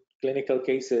doing clinical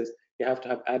cases, you have to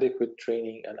have adequate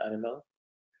training on animal.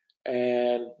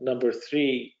 And number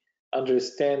 3,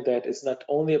 understand that it's not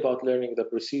only about learning the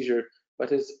procedure,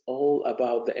 but it's all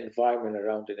about the environment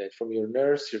around it, from your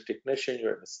nurse, your technician,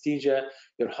 your anesthesia,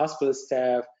 your hospital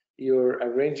staff. You're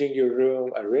arranging your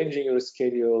room, arranging your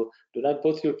schedule. Do not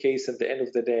put your case at the end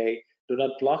of the day. Do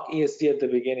not block ESD at the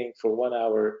beginning for 1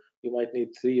 hour. You might need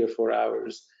 3 or 4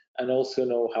 hours, and also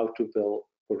know how to bill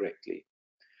correctly.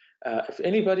 If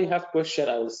anybody have question,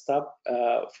 I will stop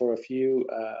for a few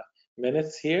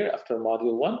minutes here after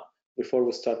module 1 before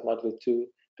we start module 2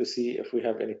 to see if we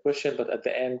have any question. But at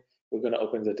the end, we're going to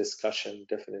open the discussion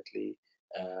definitely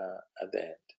at the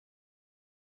end.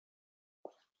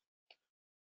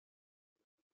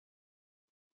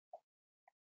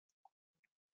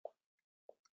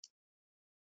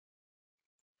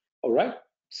 All right,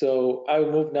 so I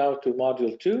will move now to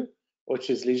module 2,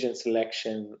 which is lesion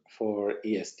selection for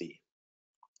ESD.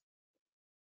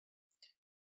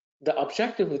 The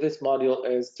objective of this module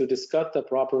is to discuss the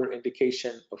proper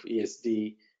indication of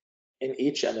ESD in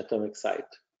each anatomic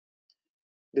site,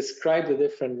 describe the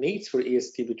different needs for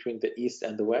ESD between the East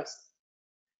and the West,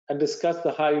 and discuss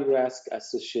the high risk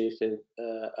associated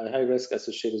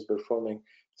with performing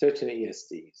certain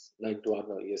ESDs, like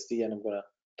duodenal ESD, and I'm going to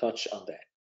touch on that.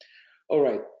 All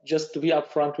right, just to be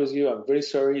upfront with you, I'm very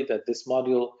sorry that this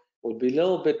module will be a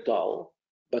little bit dull,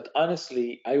 but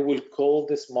honestly, I will call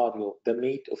this module the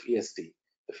meat of ESD.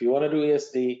 If you want to do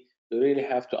ESD, you really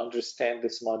have to understand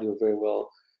this module very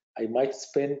well. I might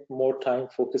spend more time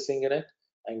focusing on it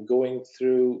and going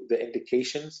through the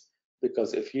indications,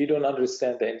 because if you don't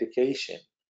understand the indication,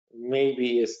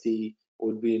 maybe ESD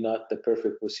would be not the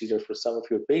perfect procedure for some of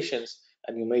your patients,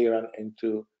 and you may run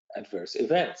into adverse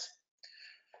events.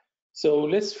 So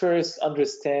let's first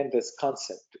understand this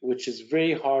concept, which is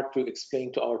very hard to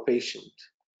explain to our patient,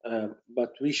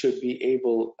 but we should be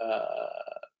able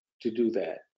to do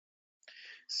that.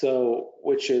 So,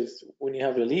 which is when you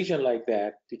have a lesion like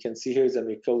that, you can see here's a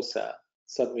mucosa,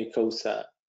 submucosa,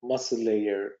 muscle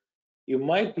layer. You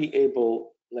might be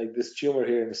able, like this tumor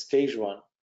here in stage 1,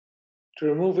 to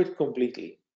remove it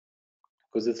completely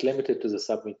because it's limited to the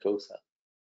submucosa.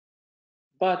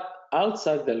 But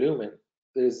outside the lumen,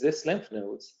 there's this lymph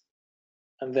nodes,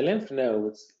 and the lymph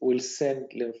nodes will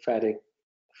send lymphatic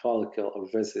follicle or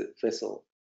vessel.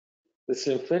 This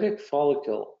lymphatic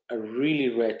follicle are really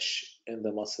rich in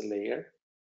the muscle layer,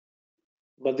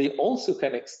 but they also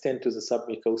can extend to the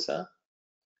submucosa,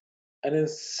 and in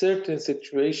certain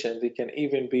situations, they can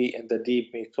even be in the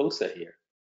deep mucosa here.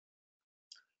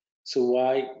 So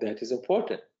why that is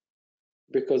important?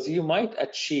 Because you might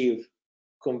achieve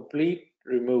complete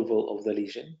removal of the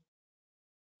lesion,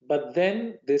 but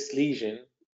then this lesion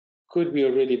could be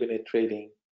already penetrating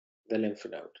the lymph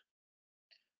node.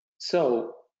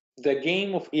 So the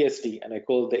game of ESD, and I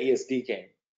call it the ESD game,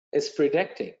 is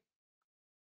predicting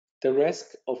the risk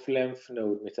of lymph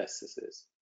node metastasis.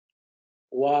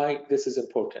 Why this is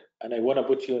important, and I want to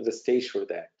put you on the stage for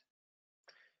that.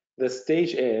 The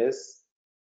stage is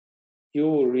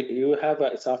you have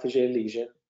an esophageal lesion,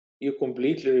 you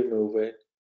completely remove it,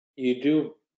 you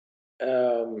do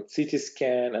CT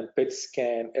scan and PET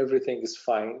scan, everything is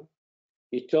fine.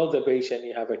 You tell the patient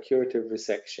you have a curative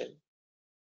resection.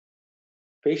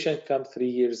 Patient comes 3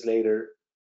 years later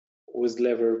with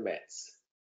liver mets.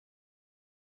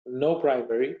 No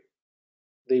primary,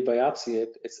 they biopsy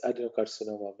it, it's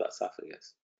adenocarcinoma of the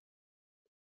esophagus.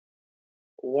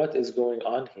 What is going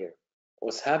on here?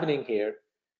 What's happening here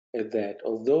is that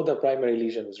although the primary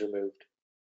lesion was removed,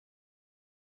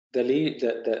 there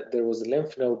was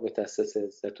lymph node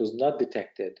metastasis that was not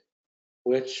detected,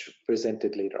 which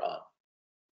presented later on.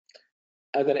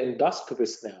 As an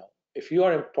endoscopist now, if you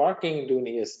are embarking in doing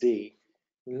ESD,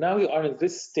 now you are in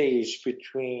this stage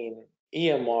between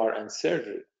EMR and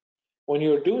surgery. When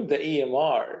you're doing the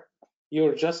EMR,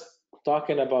 you're just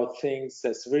talking about things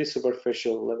that's very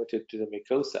superficial, limited to the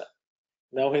mucosa.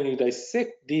 Now, when you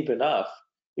dissect deep enough,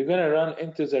 you're going to run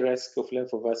into the risk of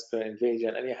lymphovascular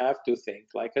invasion, and you have to think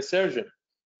like a surgeon.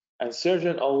 And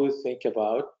surgeons always think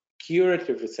about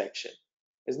curative resection.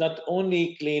 It's not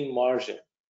only clean margin,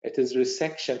 it is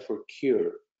resection for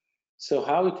cure. So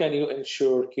how can you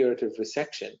ensure curative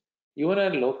resection? You want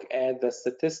to look at the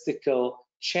statistical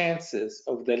chances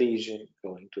of the lesion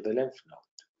going to the lymph node.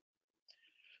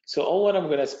 So all what I'm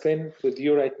going to spend with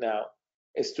you right now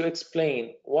is to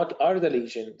explain what are the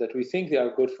lesions that we think they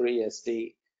are good for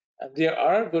ESD. And they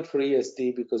are good for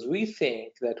ESD because we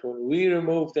think that when we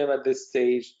remove them at this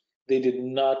stage, they did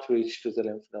not reach to the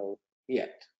lymph node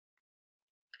yet.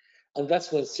 And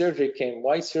that's when surgery came.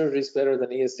 Why surgery is better than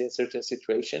ESD in certain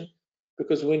situations?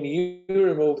 Because when you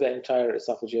remove the entire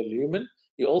esophageal lumen,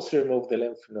 you also remove the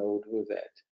lymph node with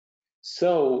it.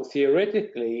 So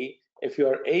theoretically, if you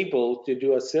are able to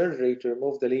do a surgery to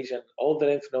remove the lesion, all the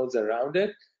lymph nodes around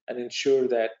it, and ensure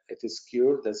that it is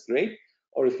cured, that's great.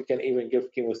 Or if you can even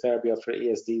give chemotherapy after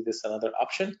ESD, this is another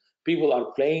option. People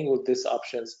are playing with these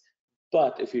options,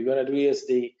 but if you're going to do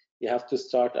ESD, you have to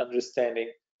start understanding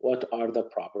what are the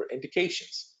proper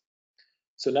indications.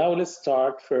 So now let's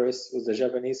start first with the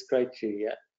Japanese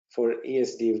criteria for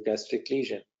ESD of gastric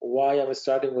lesion. Why am I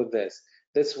starting with this?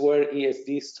 That's where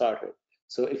ESD started.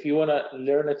 So if you want to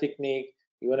learn a technique,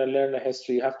 you want to learn a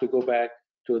history, you have to go back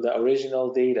to the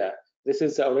original data. This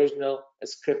is the original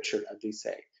scripture, as they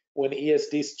say. When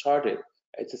ESD started,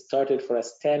 it started for a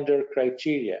standard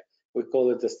criteria. We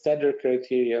call it the standard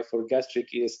criteria for gastric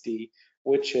ESD,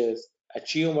 which is a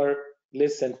tumor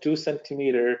less than 2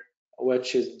 centimeters,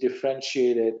 which is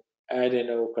differentiated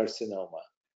adenocarcinoma.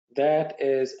 That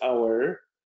is our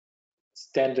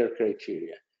standard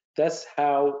criteria. That's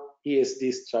how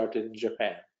ESD started in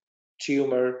Japan.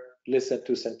 Tumor less than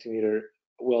 2 centimeters,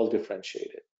 well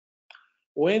differentiated.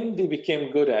 When they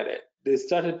became good at it, they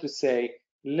started to say,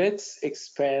 let's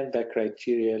expand the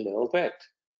criteria a little bit.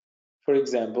 For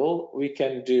example, we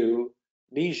can do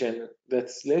lesion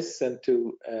that's less than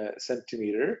 2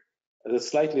 centimeters,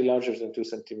 that's slightly larger than 2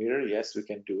 centimeters. Yes, we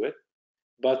can do it,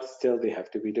 but still they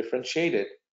have to be differentiated.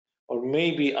 Or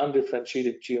maybe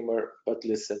undifferentiated tumor, but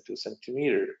less than 2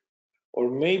 centimeters.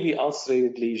 Or maybe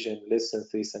ulcerated lesion less than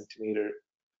 3 centimeters.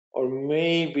 Or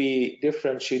maybe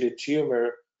differentiated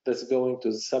tumor that's going to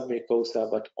the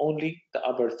submucosa, but only the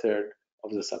upper third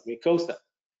of the submucosa.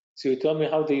 So you tell me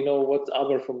how do you know what's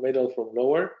upper from middle from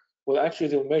lower? Well, actually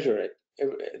they'll measure it.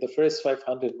 The first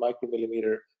 500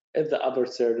 micromillimeter is the upper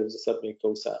third of the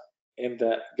submucosa in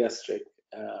the gastric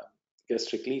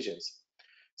lesions.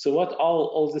 So what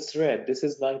all this read? This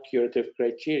is non-curative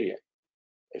criteria.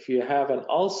 If you have an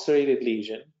ulcerated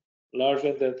lesion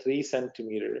larger than 3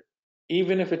 centimeters,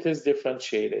 even if it is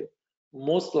differentiated,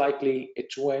 most likely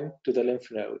it went to the lymph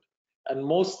node. And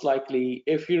most likely,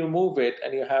 if you remove it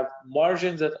and you have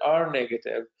margins that are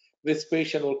negative, this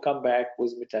patient will come back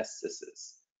with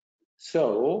metastasis.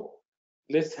 So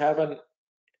let's have an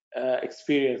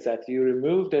experience that you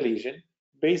remove the lesion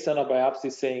based on a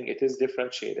biopsy saying it is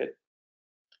differentiated,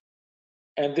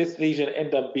 and this lesion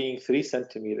ended up being 3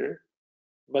 centimeters.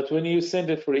 But when you send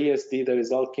it for ESD, the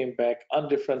result came back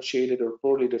undifferentiated or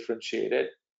poorly differentiated.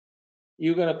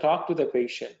 You're going to talk to the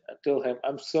patient and tell him,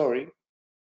 I'm sorry,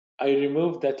 I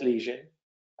removed that lesion.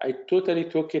 I totally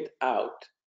took it out.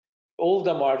 All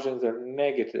the margins are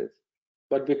negative,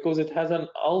 but because it has an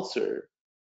ulcer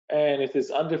and it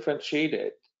is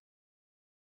undifferentiated,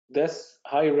 that's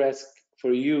high risk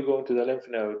for you going to the lymph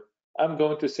node. I'm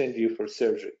going to send you for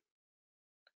surgery.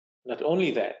 Not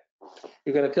only that,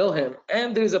 you're going to tell him,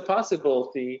 and there is a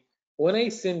possibility when I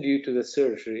send you to the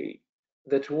surgery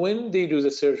that when they do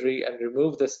the surgery and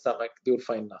remove the stomach, they'll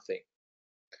find nothing.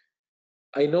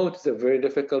 I know it's a very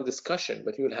difficult discussion,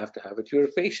 but you'll have to have it to your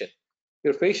patient.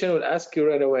 Your patient will ask you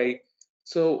right away,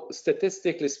 so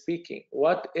statistically speaking,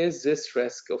 what is this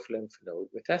risk of lymph node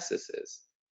metastasis?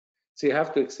 So you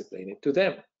have to explain it to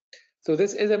them. So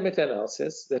this is a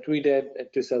meta-analysis that we did in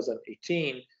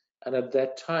 2018, and at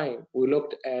that time we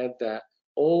looked at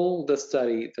all the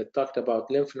study that talked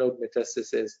about lymph node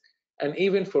metastasis, and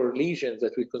even for lesions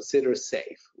that we consider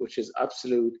safe, which is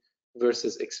absolute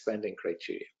versus expanding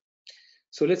criteria.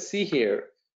 So let's see here,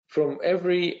 from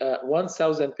every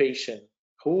 1,000 patient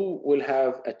who will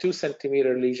have a 2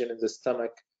 centimeter lesion in the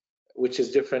stomach, which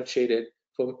is differentiated,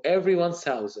 from every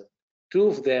 1,000, 2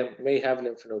 of them may have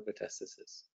lymph node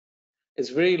metastasis. It's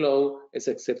very low, it's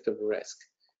acceptable risk.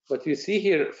 But you see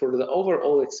here for the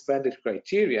overall expanded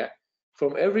criteria,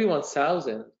 from every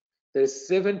 1,000, there's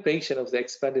 7 patients of the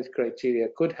expanded criteria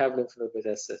could have lymph node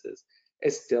metastasis.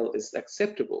 It still is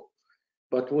acceptable.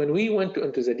 But when we went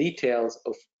into the details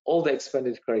of all the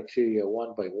expanded criteria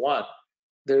one by one,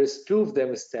 there is 2 of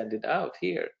them standing out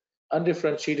here.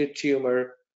 Undifferentiated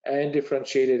tumor and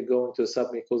differentiated going to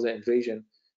submucosa invasion.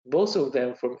 both of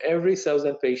them, from every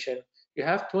 1,000 patient, you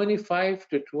have 25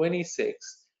 to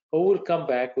 26 who will come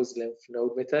back with lymph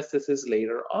node metastasis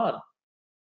later on.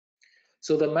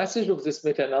 So the message of this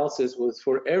meta-analysis was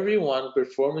for everyone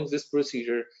performing this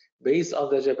procedure based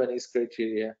on the Japanese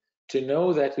criteria to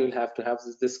know that you'll have to have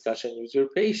this discussion with your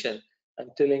patient and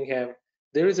telling him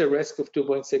there is a risk of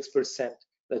 2.6%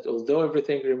 that although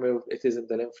everything removed, it is in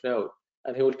the lymph node.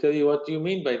 And he will tell you, what do you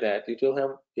mean by that? You tell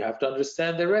him, you have to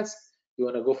understand the risk. You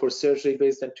want to go for surgery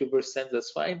based on 2%,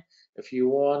 that's fine. If you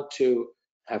want to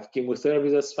have chemotherapy,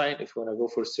 that's fine. If you want to go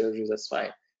for surgery, that's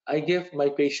fine. I give my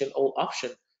patient all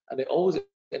options, and I always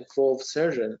involve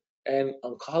surgeon and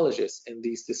oncologists in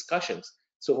these discussions.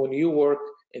 So when you work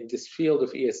in this field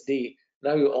of ESD,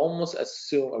 now you almost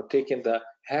assume or take in the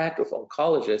hat of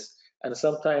oncologist, and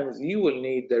sometimes you will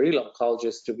need the real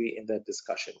oncologist to be in that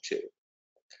discussion too.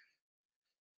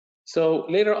 So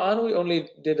later on, we only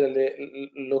did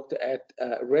looked at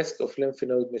risk of lymph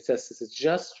node metastasis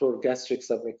just for gastric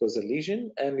submucosal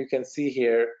lesion, and you can see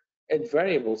here it's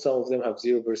variable. Some of them have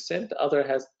 0%, other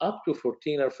has up to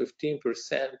 14 or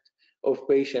 15% of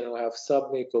patients who have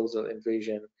submucosal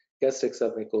invasion, gastric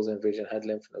submucosal invasion had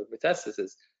lymph node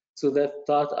metastasis. So that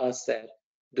taught us that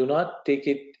do not take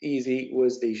it easy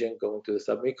with lesion going to the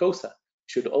submucosa.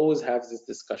 Should always have this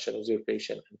discussion with your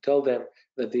patient and tell them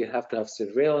that they have to have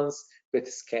surveillance, PET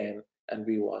scan, and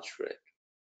be watched for it.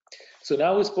 So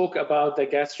now we spoke about the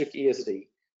gastric ESD.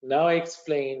 Now I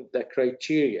explained the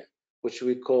criteria, which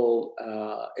we call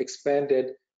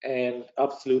expanded and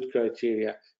absolute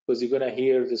criteria, because you're going to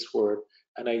hear this word,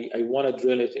 and I want to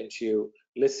drill it into you.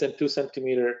 Less than 2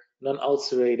 centimeter,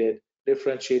 non-ulcerated,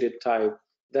 differentiated type.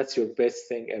 That's your best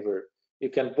thing ever. You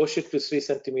can push it to 3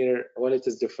 centimeter when it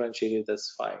is differentiated,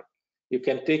 that's fine. You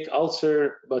can take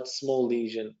ulcer, but small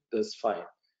lesion, that's fine.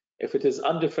 If it is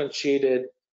undifferentiated,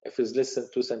 if it's less than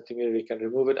 2 centimeter, you can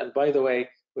remove it. And by the way,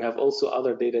 we have also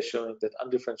other data showing that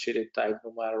undifferentiated type,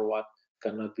 no matter what,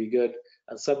 cannot be good.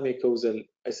 And submucosal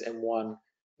SM1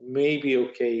 may be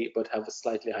okay, but have a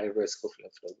slightly higher risk of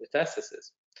lymph node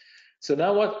metastasis. So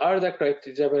now what are the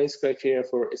Japanese criteria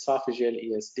for esophageal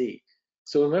ESD?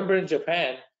 So remember, in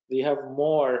Japan, they have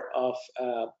more of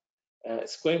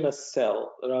squamous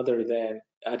cell rather than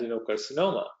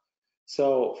adenocarcinoma.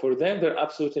 So for them, their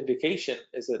absolute indication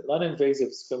is a non-invasive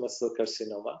squamous cell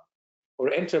carcinoma or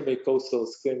intramucosal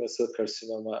squamous cell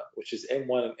carcinoma, which is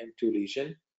M1 and M2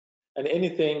 lesion, and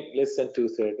anything less than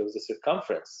 2/3 of the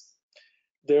circumference.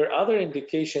 Their other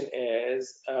indication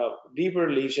is deeper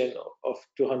lesion of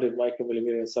 200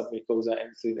 micromillimeter in submucosa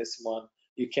M3 and S1.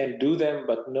 You can do them,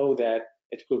 but know that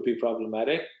it could be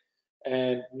problematic,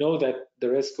 and know that the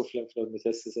risk of lymph node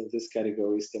metastasis in this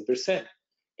category is 10%.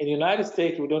 In the United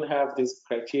States, we don't have this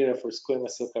criteria for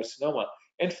squamous cell carcinoma.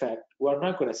 In fact, we're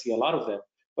not going to see a lot of them,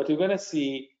 but you're going to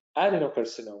see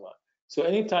adenocarcinoma. So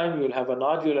anytime you'll have a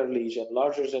nodular lesion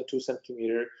larger than 2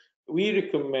 centimeter, we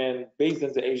recommend, based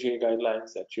on the AGA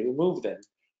guidelines, that you remove them.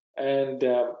 And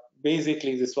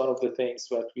basically, this is one of the things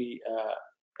what we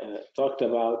talked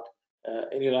about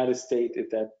in the United States, is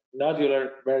that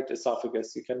nodular Barrett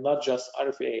esophagus, you cannot just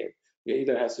RFA it. You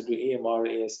either has to do EMR or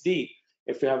ASD.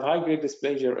 If you have high-grade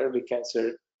dysplasia or early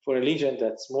cancer for a lesion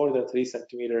that's more than 3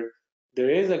 centimeter, there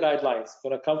is a guidelines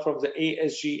going to come from the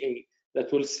ASGA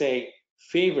that will say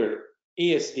favor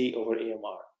ESD over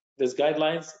EMR. This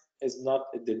guidelines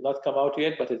it did not come out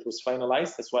yet, but it was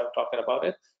finalized. That's why I'm talking about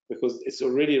it, because it's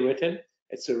already written,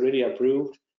 it's already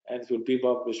approved, and it will be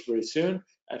published very soon.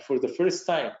 And for the first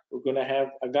time, we're going to have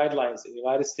a guidelines in the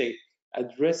United States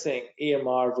addressing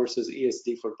EMR versus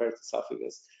ESD for Barrett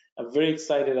esophagus. I'm very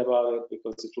excited about it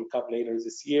because it will come later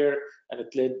this year, and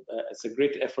it's a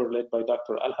great effort led by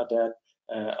Dr. Al-Haddad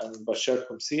and Bashar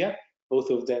Kumsiya. Both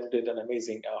of them did an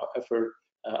amazing effort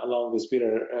along with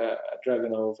Peter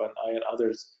Dragunov and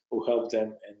others who helped them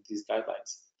in these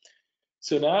guidelines.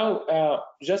 So now,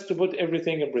 just to put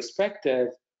everything in perspective,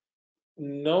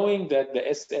 knowing that the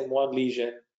SM1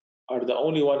 lesion are the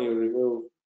only one you remove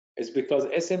is because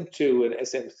SM2 and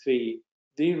SM3,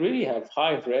 they really have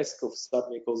high risk of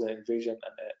submucosal invasion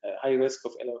and a high risk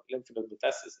of lymph node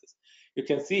metastasis. You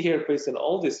can see here, based on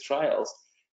all these trials,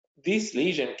 this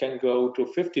lesion can go to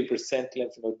 50%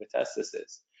 lymph node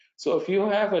metastasis. So if you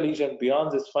have a lesion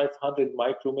beyond this 500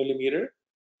 micromillimeter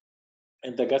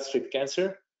in the gastric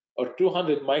cancer or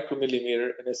 200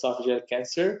 micromillimeter in esophageal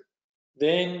cancer,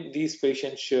 then these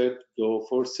patients should go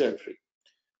for surgery.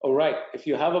 All right, if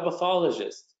you have a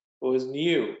pathologist who is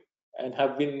new and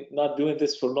have been not doing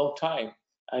this for a long time,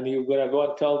 and you're gonna go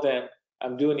and tell them,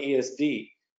 I'm doing ESD,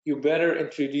 you better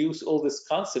introduce all this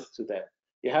concept to them.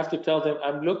 You have to tell them,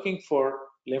 I'm looking for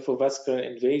lymphovascular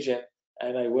invasion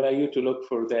and I want you to look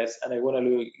for this, and I want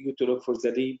you to look for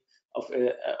the deep of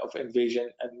invasion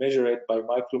and measure it by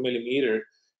micromillimeter,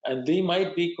 and they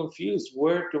might be confused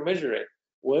where to measure it.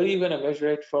 Where are you going to measure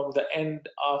it? From the end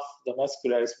of the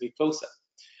muscularis mucosa.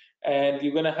 And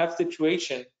you're going to have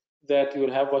situation that you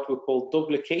will have what we call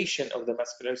duplication of the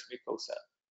muscularis mucosa.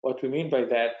 What we mean by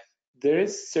that, there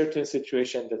is certain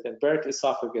situation that in Barrett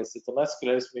esophagus, that the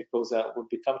muscularis mucosa will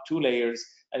become two layers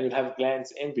and you'll have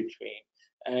glands in between.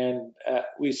 And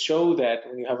we show that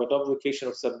when you have a duplication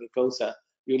of submucosa,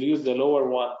 you'll use the lower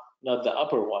one, not the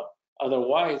upper one.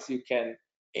 Otherwise, you can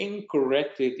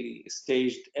incorrectly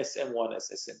staged SM1 as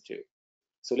SM2.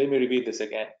 So let me repeat this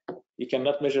again. You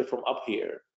cannot measure from up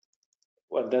here.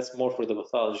 Well, that's more for the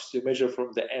pathologist. You measure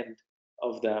from the end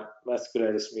of the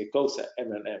muscularis mucosa,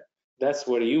 M&M. That's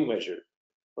where you measure,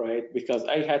 right? Because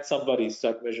I had somebody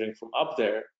start measuring from up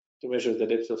there to measure the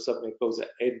depth of submucosa.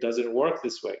 It doesn't work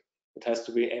this way. It has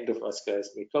to be end of muscularis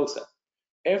mucosa.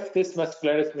 If this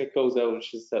muscularis mucosa,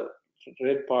 which is the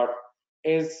red part,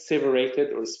 is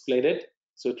separated or splitted,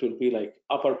 so it will be like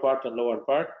upper part and lower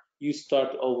part, you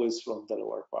start always from the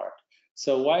lower part.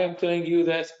 So why I'm telling you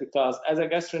this? Because as a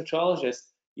gastroenterologist,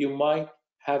 you might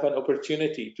have an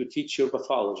opportunity to teach your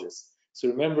pathologists. So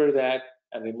remember that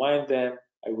and remind them,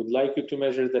 I would like you to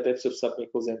measure the depth of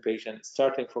submucosa in patient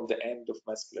starting from the end of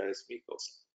muscularis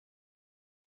mucosa.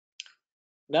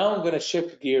 Now I'm going to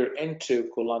shift gear into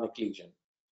colonic lesion.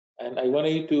 And I want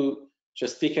you to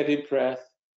just take a deep breath,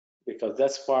 because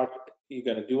that's part you're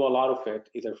going to do a lot of it,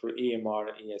 either for EMR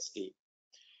and ESD.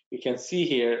 You can see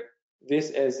here, this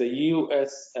is the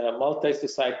US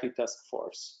Multi-Society Task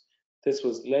Force. This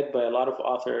was led by a lot of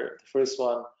authors. The first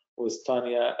one was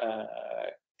Tanya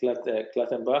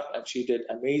Klattenbach, and she did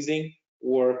amazing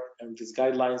work on these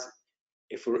guidelines.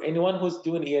 If for anyone who's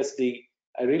doing ESD,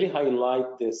 I really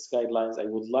highlight these guidelines. I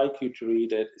would like you to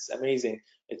read it. It's amazing.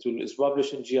 It's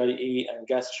published in GIE and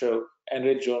Gastro and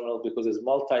Red Journal because it's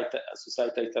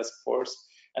multi-society task force.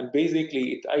 And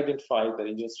basically, it identified the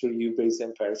regions to review based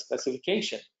on Paris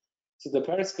classification. So the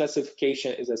Paris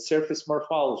classification is a surface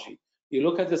morphology. You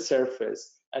look at the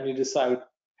surface and you decide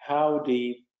how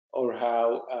deep or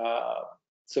how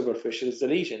superficial is the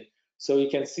lesion. So you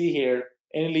can see here,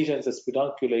 any lesions that's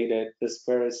pedunculated, this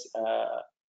Paris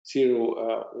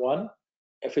 1.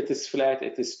 If it is flat,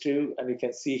 it is 2. And you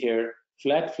can see here,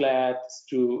 flat, flat is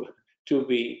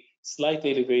 2B,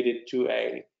 slightly elevated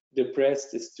 2A,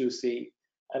 depressed is 2C.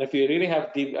 And if you really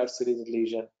have deep ulcerated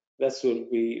lesion, this will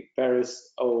be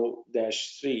Paris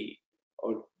O-3,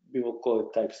 or people call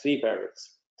it type 3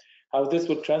 Paris. How this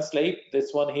would translate,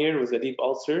 this one here with a deep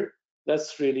ulcer,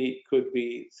 that's really could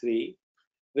be 3.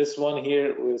 This one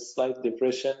here with slight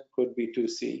depression could be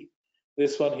 2C.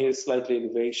 This one here, slightly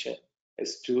elevation,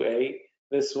 is 2A.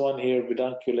 This one here,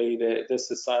 pedunculated,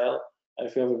 this is sessile. And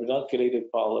if you have a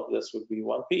pedunculated polyp, this would be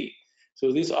 1P.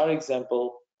 So these are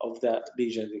example of the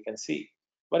lesions you can see.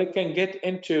 But it can get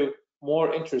into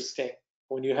more interesting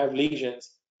when you have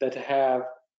lesions that have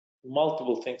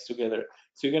multiple things together.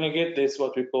 So you're going to get this,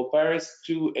 what we call Paris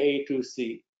 2A,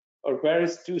 2C, or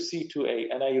Paris 2C,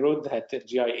 2A. And I wrote that in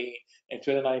GIE in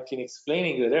 2019,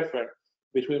 explaining the difference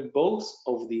between both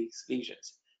of these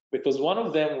lesions. Because one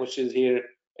of them, which is here,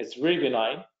 is very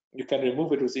benign. You can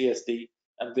remove it with ESD,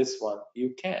 and this one,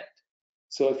 you can't.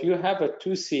 So if you have a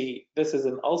 2C, this is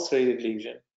an ulcerated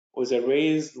lesion with a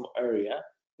raised area.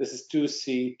 This is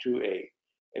 2C, 2A.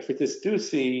 If it is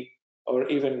 2C, or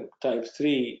even type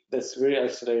 3, that's very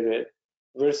ulcerated,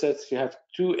 versus you have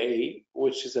 2A,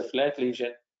 which is a flat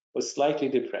lesion with slightly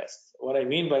depressed. What I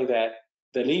mean by that,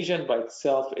 the lesion by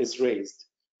itself is raised,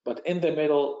 but in the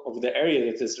middle of the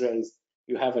area that is raised,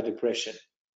 you have a depression.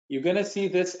 You're going to see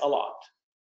this a lot.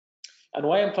 And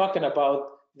why I'm talking about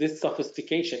this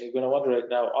sophistication, you're going to wonder right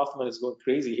now, Othman is going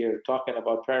crazy here talking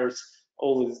about Paris,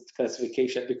 all this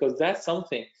classification, because that's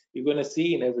something you're going to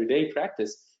see in everyday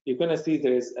practice. You're going to see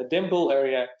there's a dimple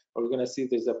area, or you're going to see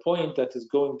there's a point that is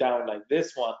going down like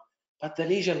this one, but the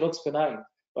lesion looks benign.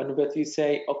 But you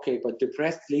say, okay, but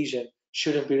depressed lesion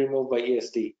shouldn't be removed by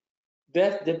ESD.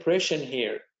 That depression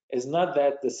here is not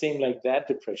that the same like that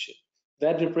depression.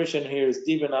 That depression here is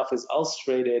deep enough, is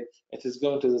ulcerated, it is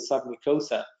going to the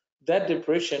submucosa. That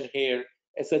depression here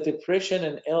is a depression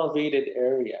in elevated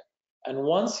area. And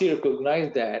once you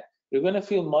recognize that, you're going to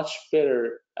feel much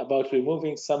better about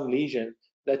removing some lesion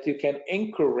that you can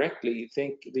incorrectly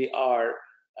think they are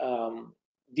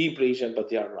deep lesion, but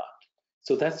they are not.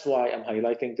 So that's why I'm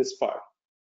highlighting this part.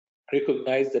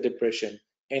 Recognize the depression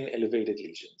in elevated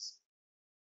lesions.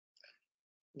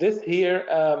 This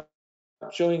here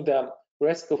showing the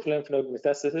risk of lymph node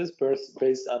metastasis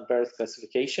based on Barrett's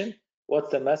classification.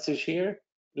 What's the message here?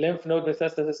 lymph node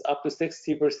metastasis up to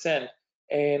 60%,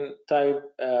 and type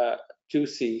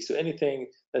 2C. So anything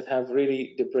that have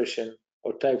really depression,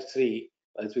 or type 3,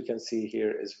 as we can see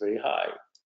here, is very high.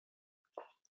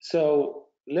 So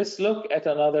let's look at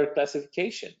another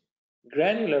classification: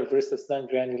 granular versus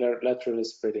non-granular laterally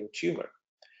spreading tumor.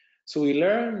 So we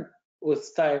learned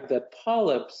with time that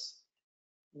polyps,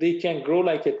 they can grow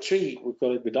like a tree. We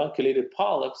call it pedunculated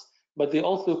polyps, but they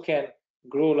also can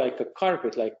grow like a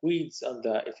carpet, like weeds on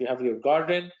the, if you have your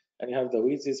garden and you have the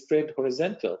weeds, they spread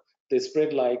horizontal. They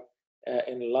spread like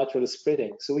in lateral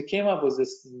spreading. So we came up with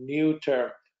this new term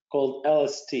called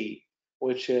LST,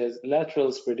 which is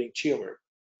lateral spreading tumor.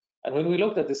 And when we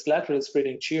looked at this lateral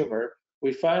spreading tumor,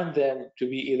 we found them to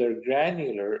be either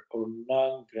granular or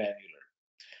non-granular.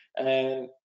 And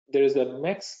there is a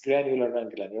mixed granular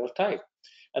non-granular type.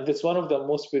 And that's one of the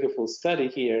most beautiful study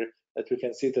here, that we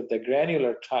can see that the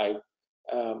granular type,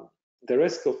 the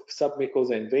risk of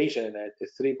submucosal invasion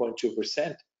is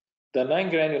 3.2%. The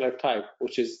non-granular type,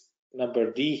 which is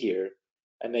number D here,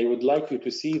 and I would like you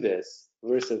to see this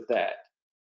versus that,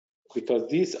 because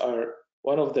these are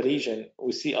one of the lesion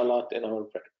we see a lot in our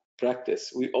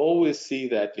practice. We always see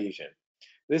that lesion.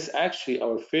 This is actually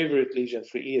our favorite lesion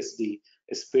for ESD,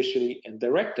 especially in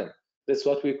the rectum. That's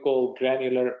what we call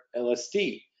granular LST.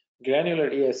 Granular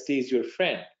EST is your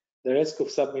friend. The risk of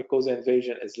submucosal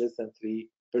invasion is less than 3%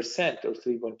 or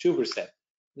 3.2%.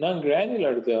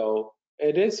 Non-granular, though,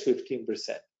 it is 15%.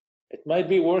 It might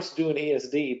be worse doing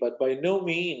ESD, but by no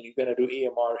means you're going to do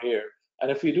EMR here. And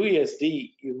if you do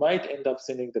ESD, you might end up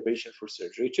sending the patient for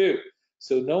surgery too.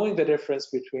 So knowing the difference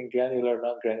between granular and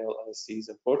non-granular LST is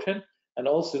important, and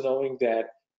also knowing that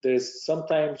there's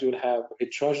sometimes you'll have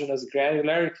heterogeneous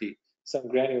granularity. Some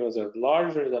granules are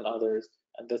larger than others,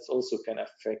 and that's also can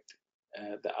affect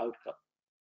the outcome.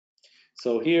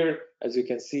 So here, as you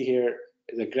can see here,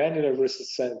 the granular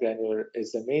versus non-granular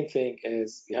is the main thing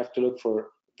is you have to look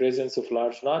for presence of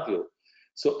large nodule.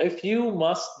 So if you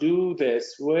must do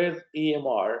this with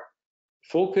EMR,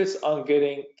 focus on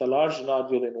getting the large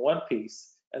nodule in one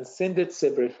piece and send it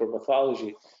separate for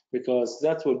pathology, because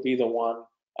that would be the one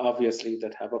obviously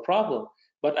that have a problem.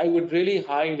 But I would really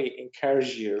highly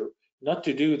encourage you not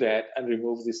to do that and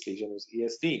remove this lesion with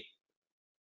ESD.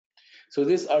 So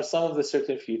these are some of the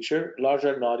certain feature: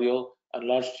 larger nodule and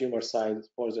large tumor size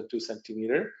more than 2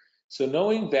 centimeter. So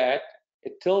knowing that,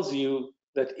 it tells you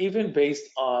that even based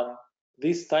on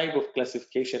this type of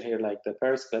classification here, like the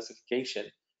Paris classification,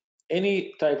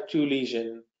 any type 2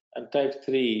 lesion and type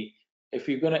 3, if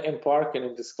you're going to embark in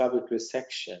endoscopic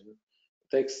resection,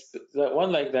 the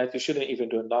one like that, you shouldn't even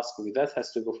do endoscopy. That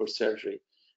has to go for surgery.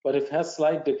 But if it has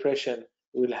slight depression,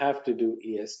 you will have to do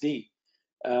ESD.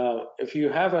 If you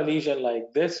have a lesion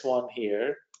like this one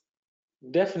here,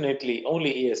 definitely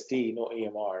only ESD, no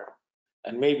EMR,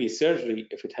 and maybe surgery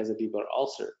if it has a deeper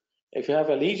ulcer. If you have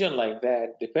a lesion like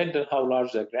that, depending on how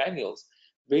large the granules,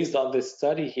 based on this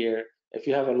study here, if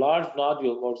you have a large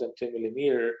nodule more than 10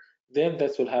 millimeter, then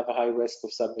that will have a high risk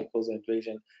of submucosal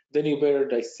invasion. Then you better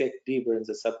dissect deeper in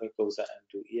the submucosa and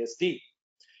do ESD.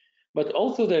 But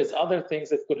also there's other things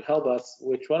that could help us,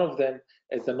 which one of them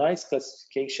is the NICE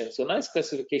classification. So NICE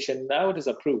classification now it is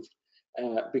approved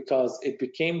because it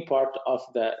became part of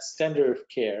the standard of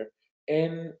care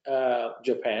in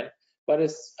Japan. But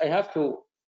I have to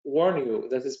warn you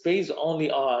that it's based only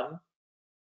on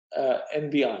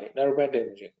NBI, narrowband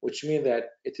imaging, which means that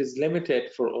it is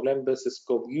limited for Olympus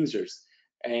scope users.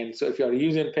 And so if you're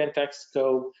using Pentax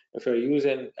scope, if you're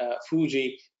using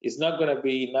Fuji, it's not going to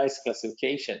be NICE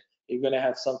classification. You're going to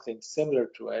have something similar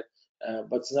to it,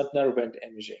 but it's not narrowband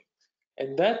imaging.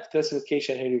 And that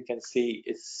classification here, you can see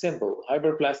it's simple: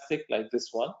 hyperplastic, like this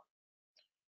one.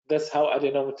 That's how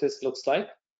adenomatous looks like,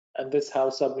 and this how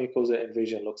submucosal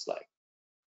invasion looks like.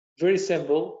 Very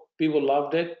simple. People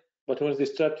loved it, but when they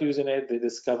start using it, they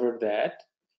discovered that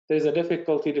there's a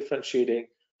difficulty differentiating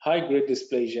high-grade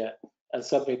dysplasia and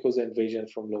submucosal invasion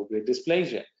from low-grade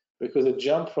dysplasia, because it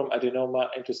jumped from adenoma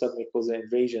into submucosal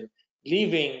invasion,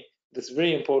 leaving this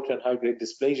very important high-grade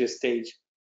dysplasia stage,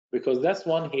 because that's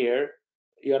one here,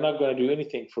 you're not going to do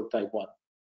anything for type 1.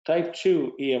 Type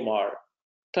 2, EMR.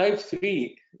 Type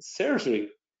 3, surgery.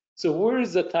 So where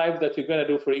is the type that you're going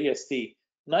to do for ESD?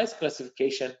 NICE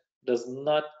classification does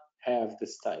not have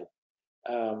this type.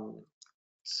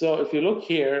 So if you look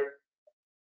here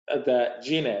at the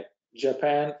GNET,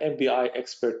 Japan MBI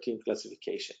Expert Team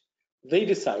Classification, they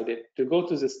decided to go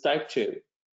to this type 2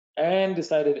 and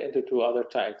decided into 2 other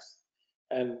types.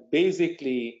 And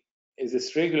basically, is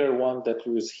this regular one that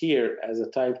was here as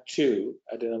a type 2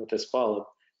 adenomatous polyp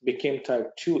became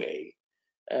type 2A.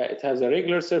 It has a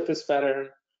regular surface pattern,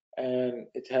 and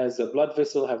it has a blood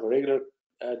vessel, have a regular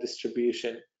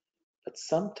distribution. But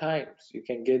sometimes you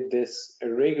can get this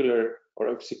irregular or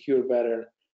obscure pattern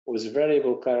with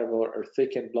variable carnivore or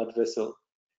thickened blood vessel.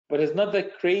 But it's not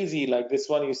that crazy like this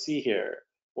one you see here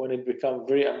when it becomes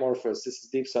very amorphous. This is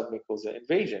deep submucosal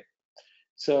invasion.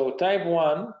 So type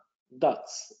 1,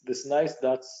 dots, this nice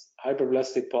dots,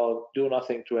 hyperplastic polyp, do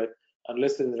nothing to it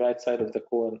unless it's the right side of the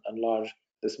colon enlarged.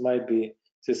 This might be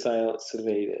sessile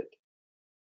serrated.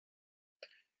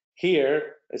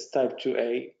 Here is type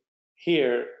 2A,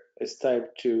 here is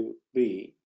type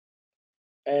 2B,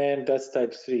 and that's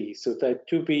type 3. So type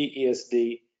 2B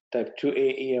ESD, type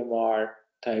 2A EMR,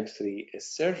 type 3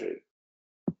 is surgery.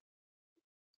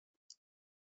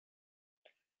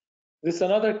 This is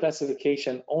another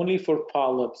classification only for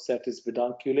polyps that is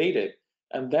pedunculated,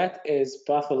 and that is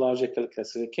pathological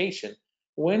classification.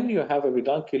 When you have a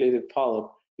pedunculated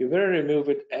polyp, you better remove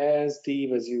it as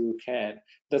deep as you can.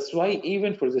 That's why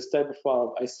even for this type of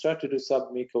polyp, I start to do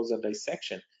submucosal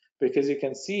dissection, because you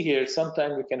can see here,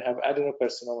 sometimes we can have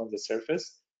adenocarcinoma on the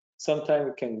surface, sometimes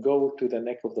we can go to the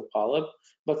neck of the polyp,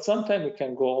 but sometimes we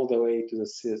can go all the way to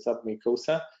the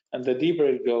submucosa, and the deeper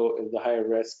it goes, the higher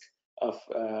risk of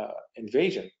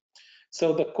invasion.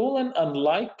 So the colon,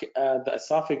 unlike the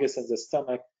esophagus and the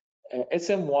stomach,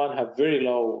 SM1 have very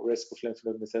low risk of lymph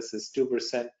node metastasis,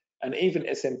 2%, and even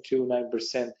SM2,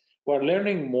 9%. We're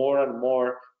learning more and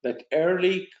more that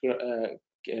early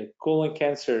colon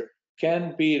cancer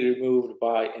can be removed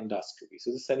by endoscopy.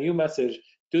 So this is a new message,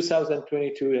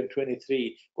 2022 and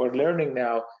 23. We're learning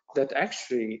now that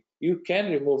actually you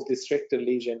can remove this rectal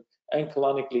lesion and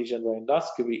colonic lesion by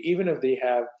endoscopy, even if they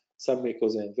have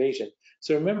submucosal invasion.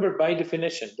 So remember, by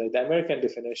definition, the American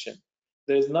definition,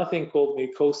 there is nothing called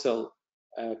mucosal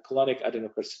colonic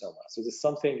adenocarcinoma. So this is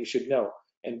something you should know.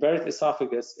 In Barrett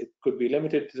esophagus, it could be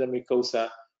limited to the mucosa,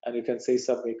 and you can say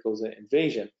submucosal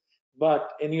invasion.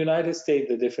 But in the United States,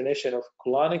 the definition of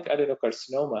colonic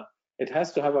adenocarcinoma, it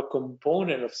has to have a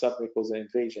component of submucosal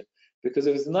invasion. Because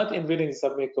if it's not invading the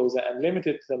submucosa and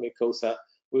limited to the mucosa,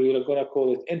 we are going to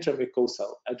call it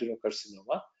intramucosal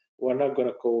adenocarcinoma. We're not going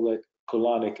to call it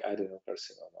colonic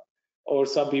adenocarcinoma. Or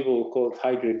some people will call it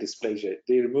high-grade dysplasia.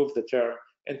 They removed the term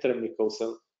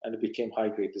intramucosal and it became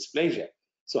high-grade dysplasia.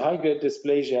 So high-grade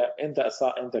dysplasia in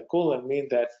the colon means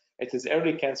that it is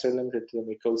early cancer limited to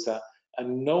the mucosa,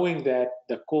 and knowing that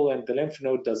the colon, the lymph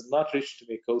node does not reach the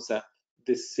mucosa,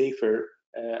 this is safer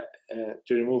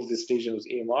to remove this lesion with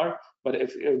EMR. But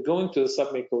if you're going to the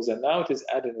submucosa, now it is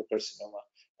adenocarcinoma.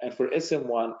 And for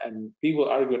SM1, and people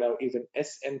argue now even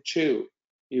SM2,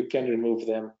 you can remove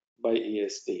them by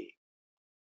ESD.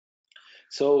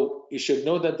 So you should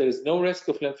know that there is no risk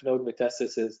of lymph node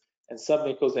metastasis and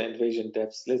submucosal invasion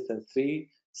depths less than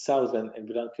 3,000 in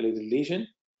pedunculated lesion,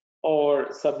 or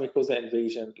submucosal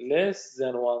invasion less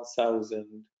than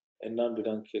 1,000 in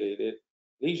non-pedunculated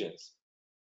lesions.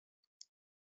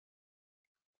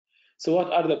 So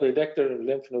what are the predictors of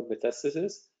lymph node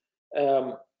metastasis?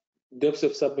 Depths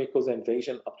of submucosal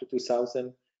invasion up to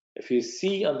 2,000. If you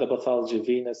see on the pathology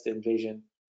venous invasion,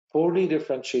 poorly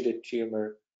differentiated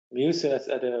tumor, mucinous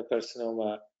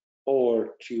adenocarcinoma, or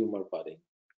tumor budding.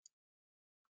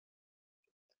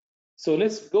 So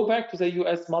let's go back to the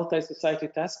US Multi-Society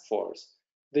Task Force.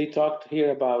 They talked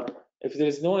here about if there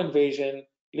is no invasion,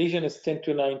 lesion is 10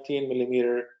 to 19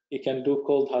 millimeter, you can do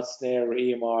cold hot snare or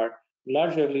EMR.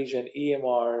 Larger lesion,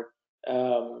 EMR,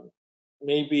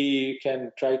 maybe you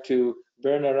can try to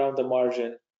burn around the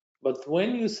margin. But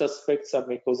when you suspect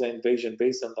submucosal invasion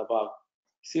based on the above,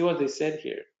 see what they said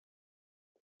here.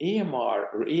 EMR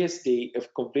or ESD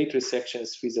if complete resection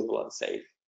is feasible and safe.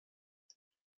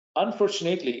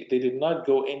 Unfortunately, they did not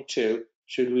go into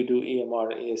should we do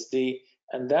EMR and ESD,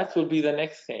 and that will be the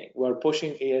next thing we're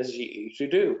pushing ASGE to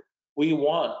do. We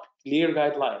want clear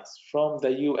guidelines from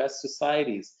the US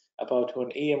societies about when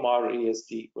EMR or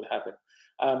ESD will happen.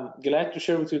 I'm glad to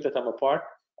share with you that I'm a part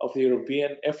of the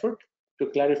European effort to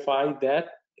clarify that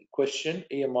question,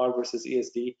 EMR versus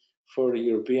ESD, for the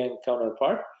European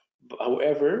counterpart.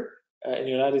 However, in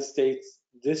the United States,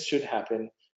 this should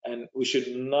happen, and we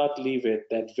should not leave it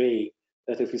that vague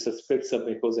that if we suspect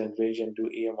submucosal invasion, do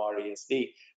EMR,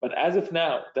 ESD. But as of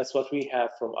now, that's what we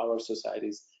have from our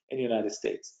societies in the United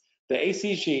States. The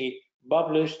ACG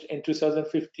published in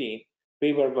 2015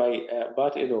 paper by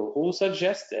Bat et al., who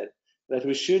suggested that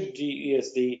we should do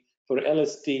ESD for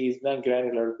LSTs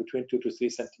non-granular between 2 to 3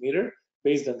 centimeter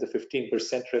based on the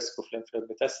 15% risk of lymph node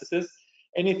metastasis.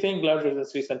 Anything larger than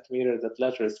 3 centimeter that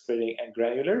lateral spreading and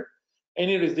granular.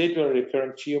 Any residual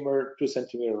recurrent tumor 2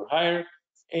 centimeter or higher.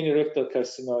 Any rectal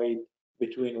carcinoid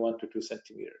between 1 to 2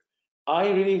 centimeter. I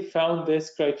really found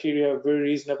this criteria very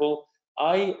reasonable.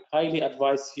 I highly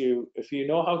advise you, if you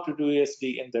know how to do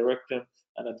ESD in the rectum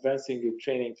and advancing your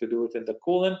training to do it in the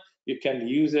colon, you can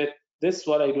use it. This is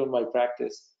what I do in my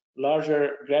practice. Larger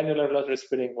granular lateral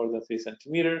spreading more than 3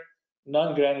 centimeter,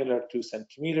 non-granular 2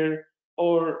 centimeter,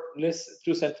 or less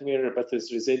 2 centimeter but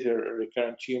is residual or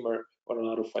recurrent tumor or a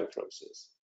lot of fibrosis.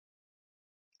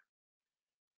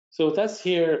 So that's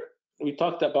here. We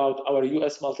talked about our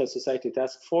US Multi-Society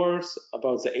Task Force,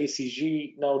 about the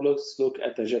ACG. Now let's look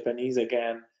at the Japanese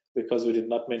again, because we did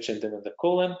not mention them in the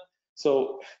colon. So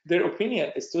their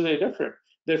opinion is totally different.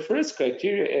 Their first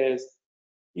criteria is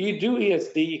you do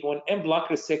ESD when en bloc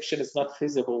resection is not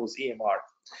feasible with EMR.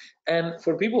 And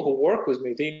for people who work with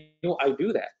me, they know I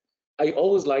do that. I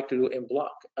always like to do en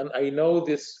bloc. And I know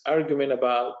this argument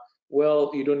about,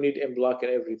 well, you don't need en bloc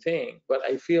and everything, but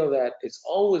I feel that it's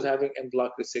always having en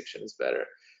bloc resection is better.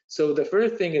 So the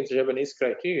first thing in Japanese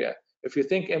criteria, if you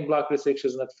think en bloc resection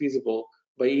is not feasible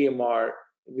by EMR,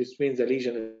 which means the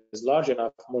lesion is large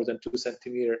enough, more than 2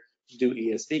 centimeter, do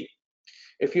ESD.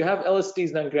 If you have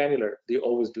LSDs non-granular, they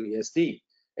always do ESD.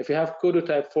 If you have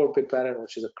codotype 4 big pattern,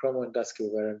 which is a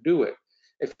chromoendoscopic pattern, do it.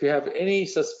 If you have any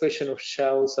suspicion of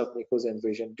shallow submucosal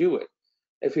invasion, do it.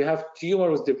 If you have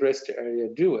tumor with depressed area,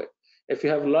 do it. If you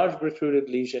have large protruded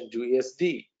lesion, do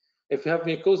ESD. If you have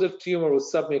mucosal tumor with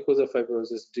submucosal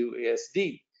fibrosis, do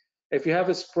ESD. If you have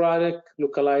a sporadic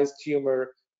localized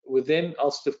tumor within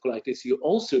ulcerative colitis, you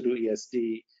also do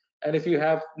ESD. And if you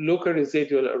have local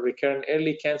residual or recurrent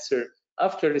early cancer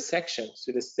after resection,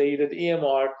 so the stated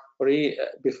EMR or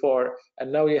before,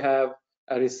 and now you have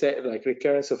a like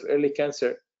recurrence of early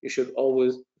cancer, you should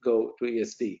always go to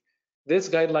ESD. These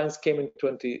guidelines came in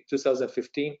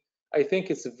 2015. I think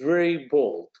it's very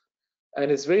bold,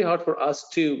 and it's very hard for us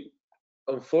to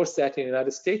enforce that in the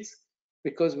United States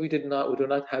because we do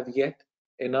not have yet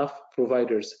enough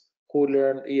providers who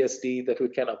learn ESD that we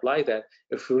can apply that.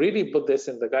 If we really put this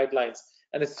in the guidelines,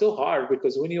 and it's so hard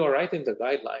because when you are writing the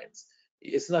guidelines,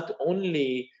 it's not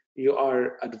only you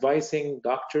are advising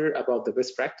doctor about the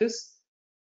best practice,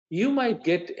 you might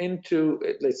get into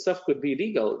like stuff could be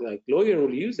legal, like lawyer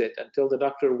will use it and tell the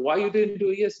doctor why you didn't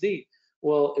do ESD.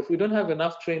 Well, if we don't have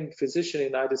enough trained physician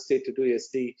in the United States to do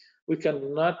ESD, we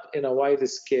cannot in a wide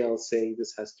scale say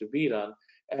this has to be done.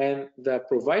 And the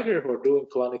provider who are doing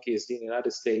colonic ESD in the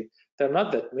United States, there are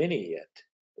not that many yet.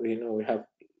 We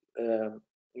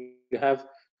have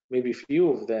maybe few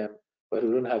of them, but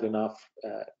we don't have enough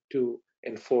to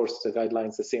enforce the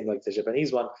guidelines the same like the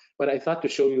Japanese one. But I thought to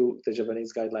show you the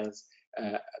Japanese guidelines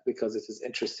because it is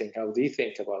interesting how they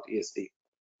think about ESD.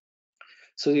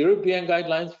 So the European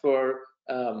guidelines for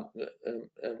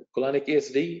colonic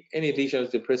ESD, any lesion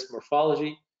with depressed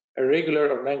morphology, irregular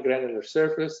or non-granular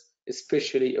surface,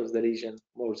 especially of the lesion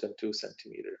more than 2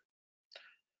 centimeter.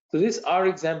 So these are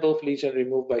example of lesion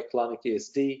removed by colonic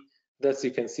ESD. That's,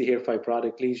 you can see here,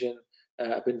 fibrotic lesion,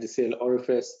 appendiceal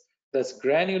orifice. That's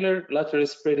granular lateral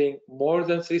spreading more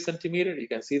than 3 centimeter. You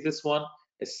can see this one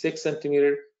is 6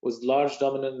 centimeter with large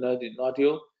dominant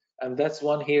nodule. And that's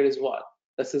one here is what?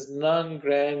 This is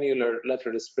non-granular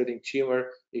lateral spreading tumor.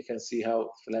 You can see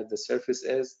how flat the surface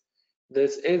is.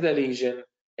 This is a lesion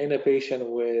in a patient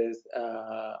with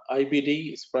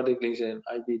IBD, sporadic lesion,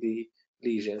 IBD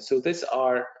lesion. So these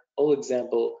are all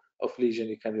example of lesion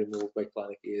you can remove by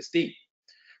colonic ESD.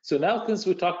 So now, since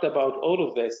we talked about all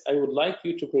of this, I would like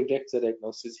you to predict the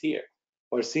diagnosis here.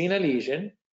 We're seeing a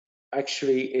lesion.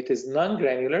 Actually, it is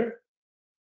non-granular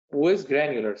with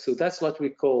granular. So that's what we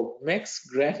call mixed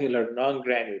granular,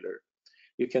 non-granular.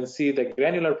 You can see the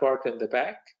granular part in the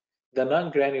back, the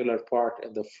non-granular part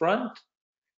in the front,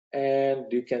 and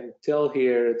you can tell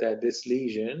here that this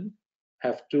lesion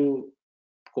have two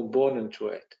components to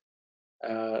it.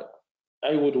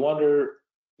 I would wonder,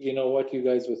 what you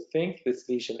guys would think this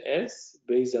lesion is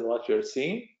based on what you're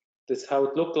seeing. This is how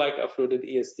it looked like after the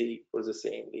ESD for the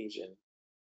same lesion.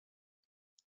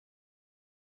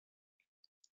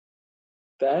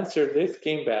 The answer this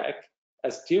came back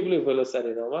as tubulovillous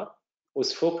adenoma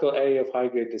with focal area of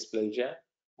high-grade dysplasia.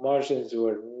 Margins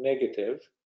were negative,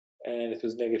 and it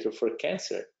was negative for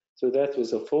cancer. So that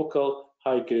was a focal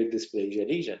high-grade dysplasia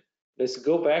lesion. Let's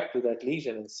go back to that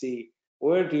lesion and see,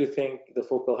 where do you think the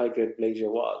focal high-grade dysplasia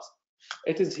was?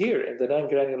 It is here in the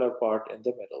non-granular part in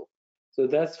the middle. So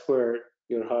that's where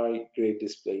your high-grade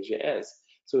dysplasia is.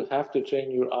 So you have to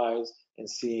train your eyes in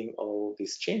seeing all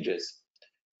these changes.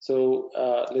 So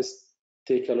let's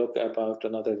take a look about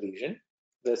another lesion.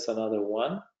 That's another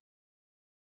one.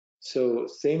 So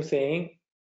same thing.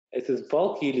 It is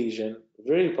bulky lesion,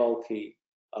 very bulky.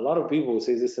 A lot of people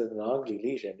say this is an ugly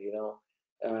lesion,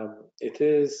 It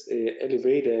is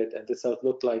elevated, and this is how it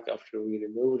looked like after we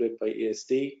removed it by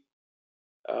ESD.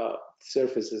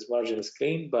 Surface is margin is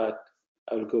clean, but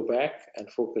I will go back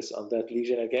and focus on that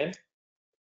lesion again.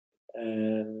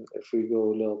 And if we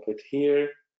go a little bit here,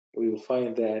 we will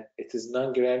find that it is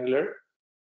non-granular,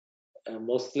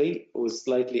 mostly with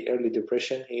slightly early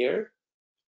depression here.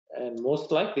 And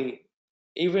most likely,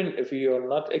 even if you are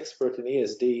not expert in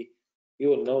ESD, you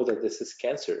will know that this is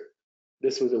cancer.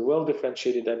 This was a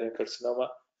well-differentiated adenocarcinoma.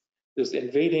 It was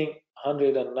invading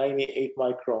 198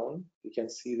 micron. You can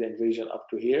see the invasion up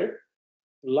to here.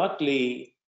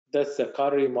 Luckily, that's the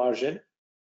cautery margin.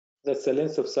 That's the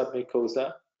length of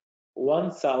submucosa.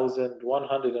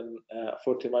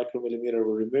 1,140 micromillimeter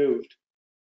were removed.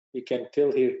 You can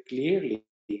tell here clearly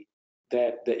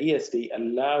that the ESD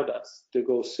allowed us to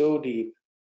go so deep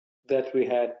that we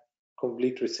had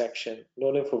complete resection.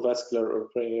 No lymphovascular or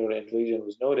perineal invasion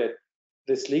was noted.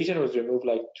 This lesion was removed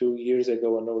like 2 years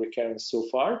ago and no recurrence so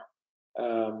far.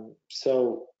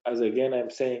 So as again, I'm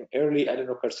saying early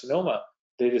adenocarcinoma,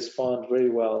 they respond very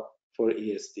well for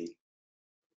ESD.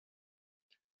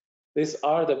 These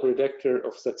are the predictor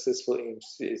of successful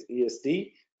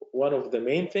ESD. One of the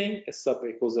main thing is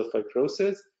submucosal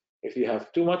fibrosis. If you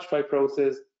have too much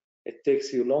fibrosis, it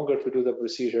takes you longer to do the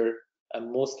procedure, and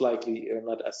most likely you're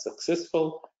not as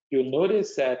successful. You'll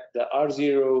notice that the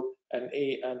R0 and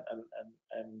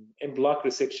in-block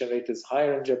resection rate is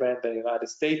higher in Japan than the United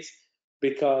States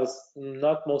because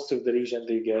not most of the region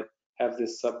they get have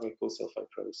this submucosal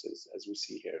fibrosis, as we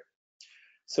see here.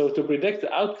 So to predict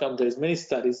the outcome, there's many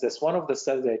studies. That's one of the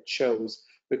studies I chose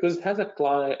because it has a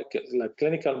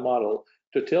clinical model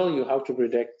to tell you how to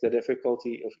predict the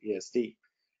difficulty of ESD.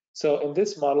 So in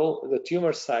this model, the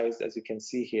tumor size, as you can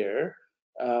see here,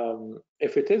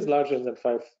 if it is larger than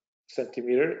 5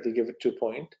 centimeter, they give it 2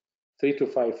 point, 3 to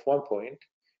 5, 1 point.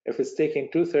 If it's taking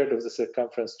 2/3 of the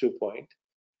circumference, 2 point.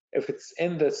 If it's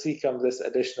in the cecum, this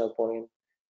additional point.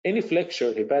 Any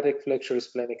flexure, hepatic flexure,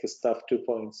 splenic stuff, 2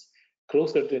 points.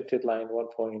 Closer dentate line, 1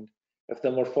 point. If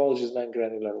the morphology is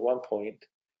non-granular, 1 point.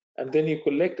 And then you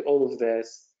collect all of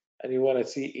this, and you want to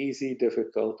see easy,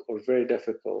 difficult, or very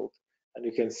difficult. And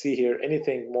you can see here,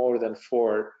 anything more than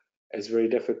 4 is very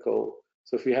difficult.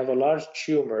 So if you have a large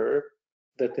tumor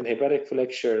that in hepatic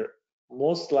flexure,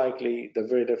 most likely the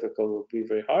very difficult will be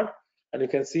very hard. And you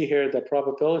can see here the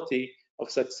probability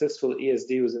of successful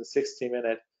ESD within 60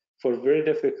 minutes for very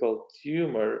difficult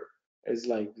tumor is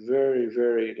like very,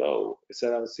 very low. It's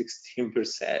around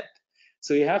 16%.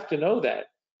 So you have to know that,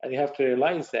 and you have to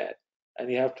realize that,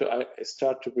 and you have to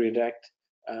start to predict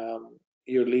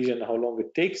your lesion, how long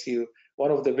it takes you.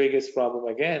 One of the biggest problem,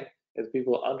 again, is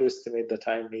people underestimate the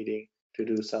time needing to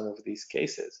do some of these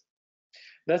cases.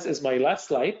 That is my last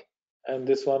slide, and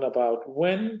this one about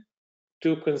when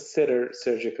to consider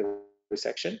surgical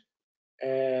resection.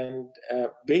 And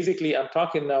basically, I'm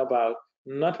talking now about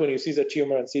not when you see the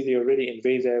tumor and see they're already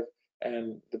invasive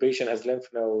and the patient has lymph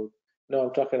node. No,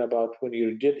 I'm talking about when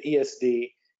you did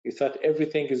ESD, you thought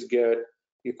everything is good,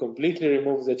 you completely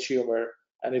removed the tumor,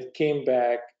 and it came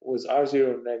back was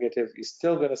R0 negative, you're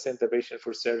still going to send the patient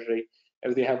for surgery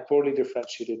if they have poorly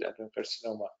differentiated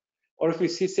adenocarcinoma. Or if you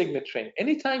see signet ring,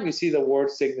 anytime you see the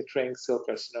word signet ring cell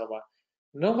carcinoma,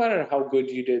 no matter how good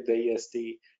you did the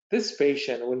ESD, this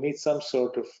patient will need some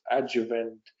sort of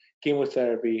adjuvant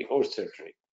chemotherapy or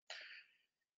surgery.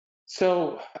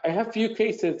 So I have few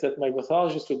cases that my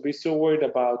pathologist would be so worried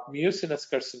about mucinous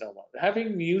carcinoma.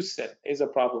 Having mucin is a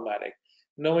problematic,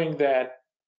 knowing that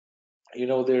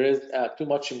there is too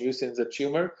much mucin in the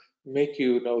tumor, make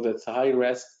you know that's a high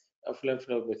risk of lymph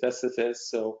node metastasis.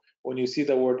 So when you see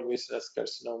the word mucinous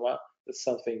carcinoma, that's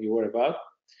something you worry about.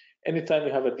 Anytime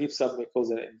you have a deep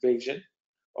submucosal invasion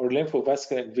or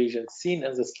lymphovascular invasion seen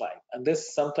in the slide, and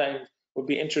this sometimes would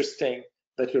be interesting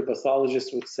that your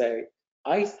pathologist would say,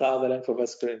 I saw the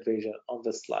lymphovascular invasion on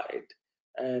the slide.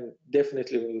 And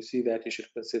definitely when you see that, you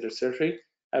should consider surgery.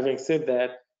 Having said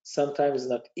that, sometimes it's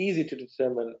not easy to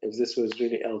determine if this was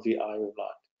really LVI or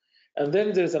not. And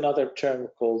then there's another term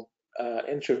called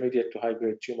intermediate to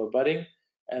high-grade tumor budding,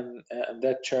 and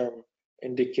that term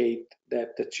indicate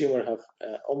that the tumor have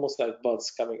almost like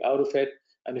buds coming out of it.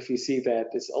 And if you see that,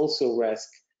 it's also risk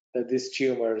that these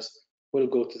tumors will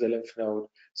go to the lymph node.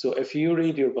 So if you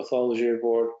read your pathology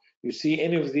report, you see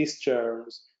any of these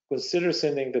terms, consider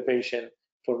sending the patient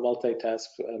for multitask,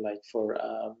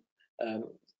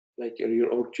 like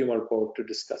your own tumor board to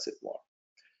discuss it more.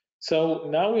 So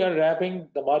now we are wrapping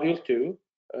the module 2.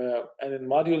 And in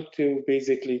module 2,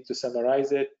 basically to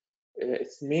summarize it,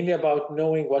 it's mainly about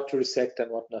knowing what to resect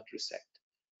and what not to resect.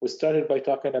 We started by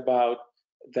talking about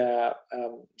the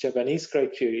Japanese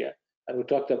criteria And we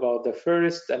talked about the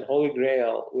first and holy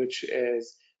grail, which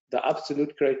is the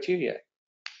absolute criteria.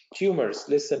 Tumors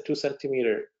less than 2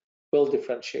 centimeters, well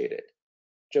differentiated.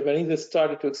 Japanese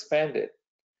started to expand it.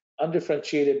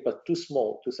 Undifferentiated but too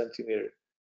small, 2 centimeters.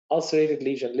 Ulcerated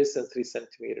lesion less than 3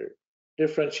 centimeters.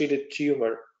 Differentiated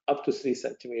tumor up to 3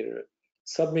 centimeters.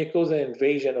 Submucosal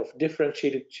invasion of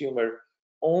differentiated tumor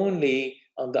only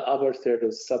on the upper third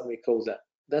of submucosa.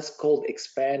 That's called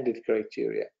expanded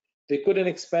criteria. They couldn't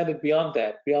expand it beyond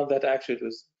that. Beyond that, actually, it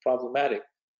was problematic.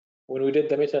 When we did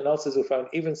the meta-analysis, we found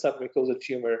even submucosal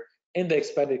tumor in the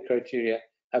expanded criteria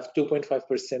have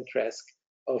 2.5% risk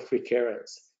of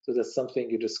recurrence. So that's something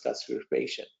you discuss with your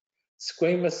patient.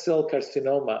 Squamous cell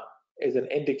carcinoma is an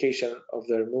indication of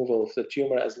the removal of the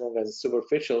tumor as long as it's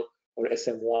superficial or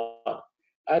SM1.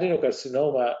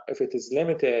 Adenocarcinoma, if it is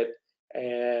limited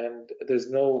and there's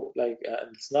no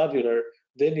it's nodular,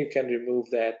 then you can remove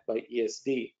that by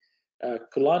ESD.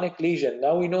 Colonic lesion,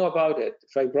 now we know about it.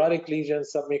 Fibrotic lesion,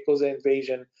 submucosal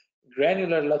invasion,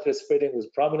 granular lateral spreading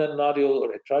with prominent nodule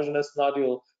or heterogeneous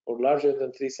nodule or larger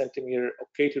than 3 centimeters,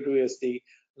 okay to do ESD.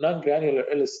 Non-granular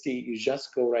LST, you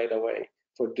just go right away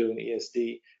for doing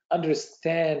ESD.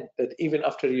 Understand that even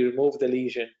after you remove the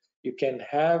lesion, you can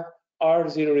have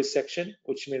R0 resection,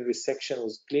 which means resection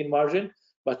with clean margin,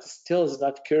 but still is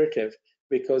not curative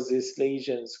because these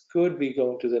lesions could be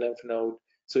going to the lymph node.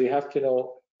 So you have to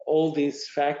know all these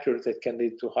factors that can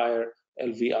lead to higher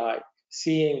LVI.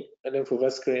 Seeing a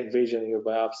lymphovascular invasion in your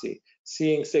biopsy,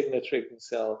 seeing signature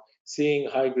cell, seeing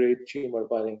high-grade tumor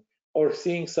budding, or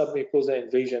seeing submucosal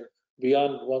invasion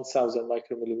beyond 1,000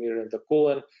 micromillimeter in the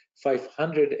colon,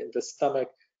 500 in the stomach,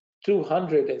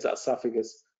 200 in the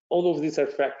esophagus. All of these are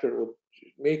factors would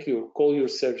make you call your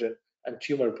surgeon and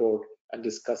tumor board and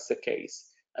discuss the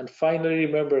case. And finally,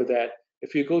 remember that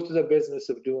if you go to the business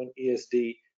of doing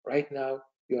ESD, right now,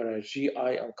 you are a GI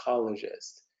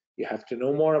oncologist. You have to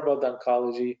know more about the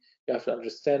oncology. You have to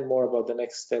understand more about the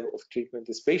next step of treatment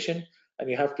this patient, and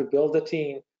you have to build a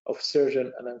team of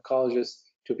surgeon and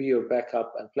oncologist to be your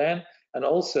backup and plan. And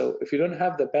also, if you don't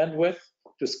have the bandwidth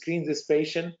to screen this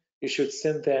patient, you should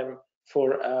send them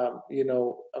for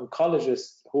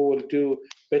oncologists who will do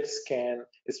PET scan,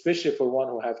 especially for one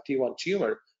who have T1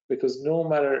 tumor, because no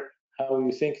matter how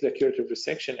you think the curative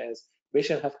resection is,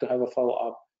 patient have to have a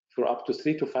follow-up for up to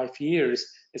 3 to 5 years,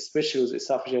 especially with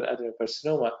esophageal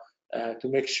adenocarcinoma, to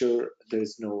make sure there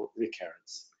is no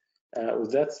recurrence.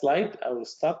 With that slide, I will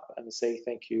stop and say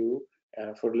thank you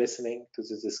for listening to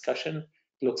this discussion.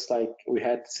 Looks like we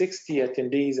had 60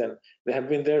 attendees and they have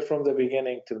been there from the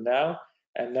beginning till now.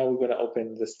 And now we're going to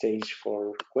open the stage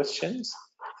for questions.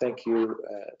 Thank you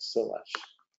so much.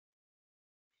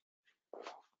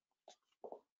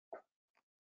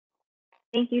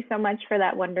 Thank you so much for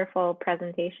that wonderful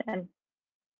presentation.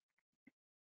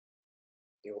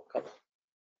 You're welcome.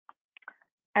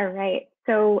 All right.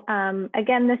 So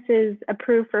again, this is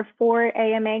approved for 4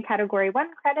 AMA Category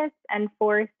 1 credits and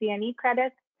 4 CNE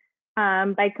credits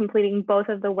by completing both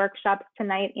of the workshops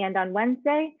tonight and on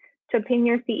Wednesday. To obtain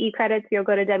your CE credits, you'll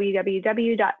go to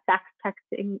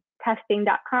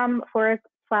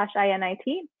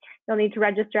www.saxtesting.com/INIT. You'll need to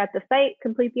register at the site,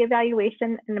 complete the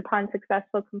evaluation, and upon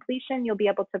successful completion, you'll be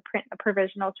able to print a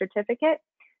provisional certificate.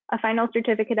 A final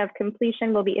certificate of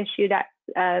completion will be issued at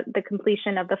the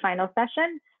completion of the final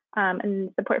session,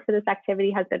 and support for this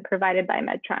activity has been provided by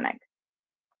Medtronic.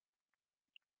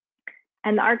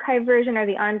 And the archive version or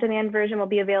the on-demand version will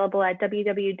be available at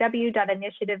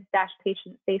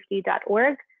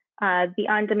www.initiatives-patientsafety.org. The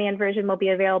on-demand version will be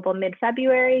available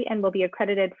mid-February and will be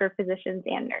accredited for physicians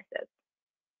and nurses.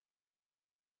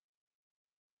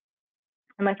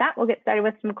 And with that, we'll get started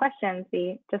with some questions.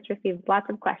 We just received lots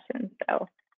of questions, so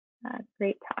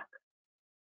great talk.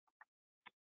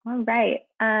 All right,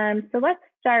 so let's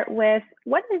start with,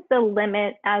 what is the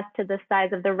limit as to the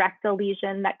size of the rectal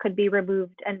lesion that could be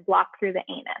removed and blocked through the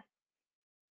anus?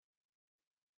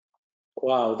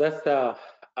 Wow, that's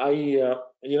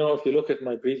if you look at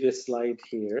my previous slide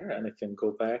here, and I can go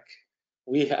back,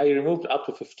 I removed up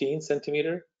to 15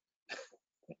 centimeter.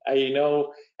 I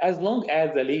know as long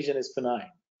as the lesion is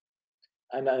benign.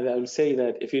 And I will say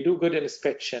that if you do good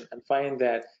inspection and find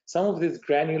that some of this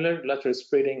granular lateral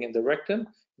spreading in the rectum,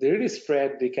 they really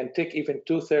spread, they can take even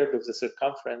 2/3 of the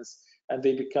circumference and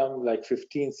they become like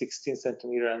 15, 16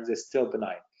 centimeter and they're still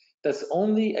benign. That's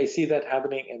only, I see that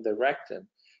happening in the rectum.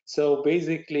 So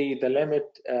basically the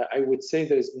limit, I would say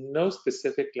there is no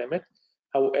specific limit.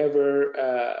 However,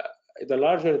 the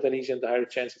larger the lesion, the higher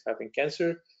chance of having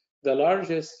cancer. The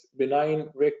largest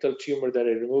benign rectal tumor that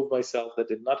I removed myself that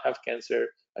did not have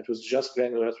cancer, it was just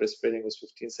granular lateral spreading, was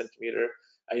 15 centimeter.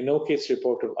 I know case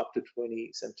report of up to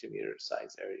 20 centimeter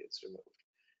size areas removed.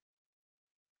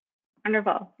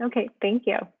 Wonderful. Okay, thank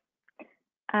you.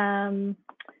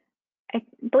 I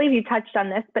believe you touched on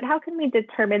this, but how can we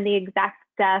determine the exact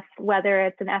depth, whether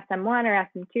it's an SM1 or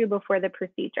SM2 before the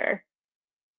procedure?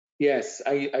 Yes,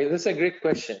 that's a great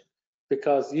question,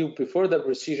 because before the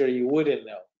procedure you wouldn't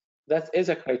know. That is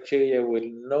a criteria we'll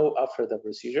know after the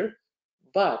procedure,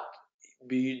 but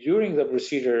during the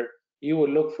procedure you will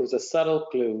look for the subtle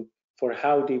clue for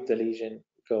how deep the lesion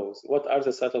goes. What are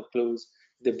the subtle clues?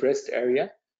 The breast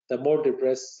area. The more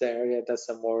depressed the area, that's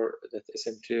the more that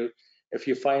SM2. If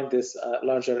you find this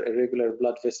larger irregular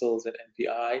blood vessels and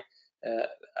NPI, uh,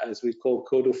 as we call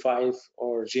CODO5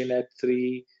 or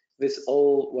GNET3, this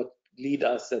all what lead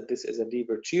us that this is a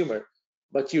deeper tumor.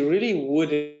 But you really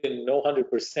wouldn't know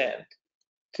 100%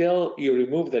 till you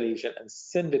remove the lesion and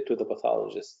send it to the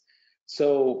pathologist.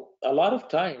 So a lot of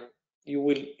time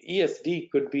ESD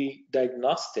could be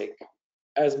diagnostic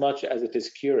as much as it is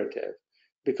curative,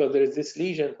 because there is this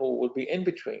lesion who will be in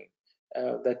between,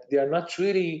 that they are not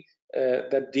really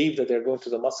that deep that they're going to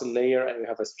the muscle layer and you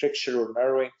have a stricture or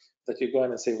narrowing that you go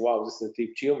in and say, wow, this is a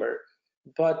deep tumor.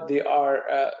 But they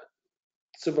are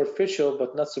superficial,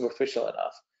 but not superficial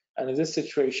enough. And in this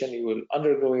situation, you will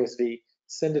undergo ESD,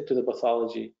 send it to the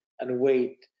pathology, and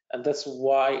wait. And that's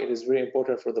why it is very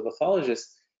important for the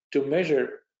pathologist to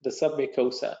measure the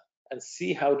submucosa and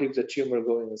see how deep the tumor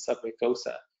goes in the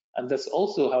submucosa. And that's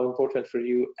also how important for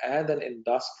you and an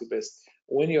endoscopist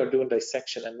when you're doing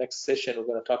dissection. And next session, we're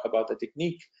going to talk about the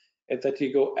technique, is that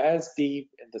you go as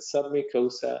deep in the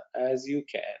submucosa as you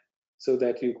can, so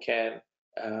that you can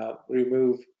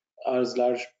remove as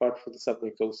large part for the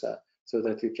submucosa, so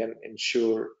that you can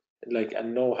ensure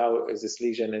and know how is this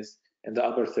lesion is in the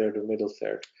upper third or middle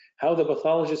third. How the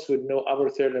pathologist would know upper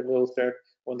third and middle third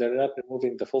when they're not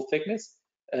removing the full thickness?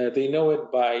 They know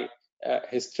it by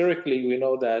historically we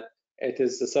know that it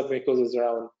is the submucosa is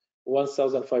around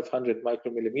 1,500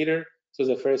 micromillimeter. So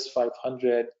the first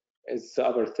 500 is the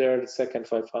upper third, second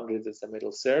 500 is the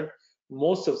middle third.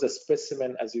 Most of the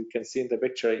specimen, as you can see in the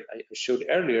picture I showed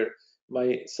earlier,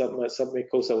 my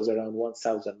submucosa was around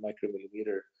 1,000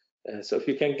 micromillimeter. So if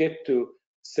you can get to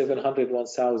 700,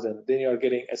 1,000, then you are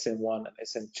getting SM1 and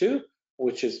SM2,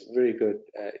 which is very good.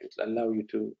 It will allow you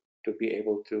to be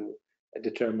able to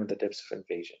determine the depth of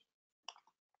invasion.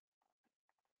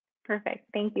 Perfect.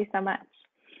 Thank you so much.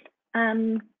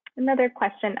 Another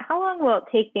question, how long will it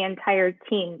take the entire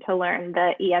team to learn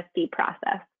the ESD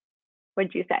process,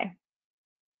 would you say?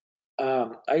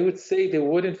 I would say they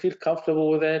wouldn't feel comfortable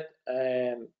with it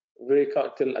and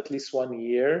till at least 1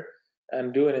 year,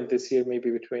 and doing it this year maybe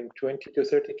between 20 to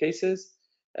 30 cases.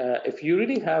 If you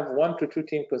really have 1 to 2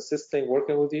 teams consistently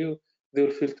working with you, they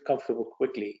will feel comfortable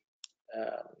quickly.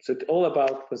 So it's all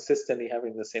about consistently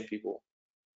having the same people.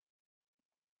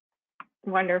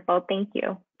 Wonderful, thank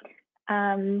you.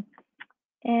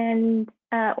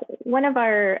 One of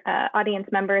our audience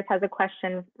members has a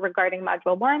question regarding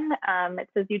Module 1. It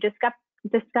says you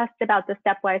discussed about the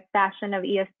stepwise fashion of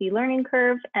ESD learning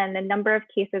curve and the number of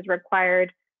cases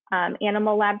required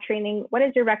animal lab training. What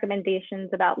is your recommendations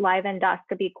about live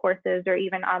endoscopy courses or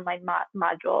even online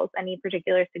modules? Any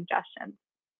particular suggestions?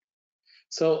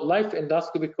 So live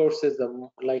endoscopy courses,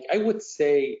 I would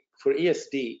say for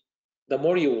ESD, the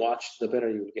more you watch, the better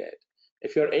you'll get.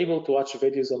 If you're able to watch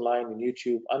videos online on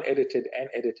YouTube, unedited and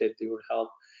edited, they will help.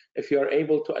 If you're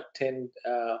able to attend,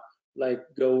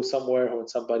 go somewhere with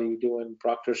somebody doing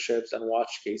proctorships and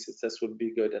watch cases, this would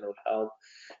be good and would help.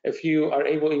 If you are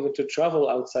able even to travel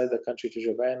outside the country to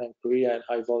Japan and Korea and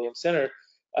high volume center,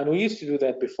 and we used to do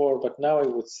that before, but now I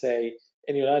would say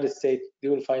in the United States,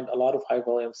 you will find a lot of high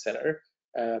volume center.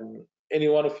 Any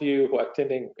one of you who are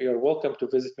attending, you're welcome to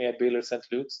visit me at Baylor St.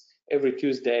 Luke's. Every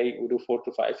Tuesday, we do 4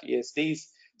 to 5 ESDs,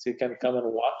 so you can come and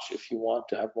watch if you want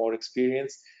to have more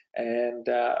experience. And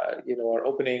are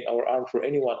opening our arm for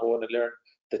anyone who want to learn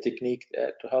the technique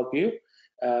to help you.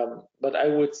 But I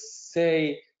would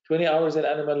say 20 hours in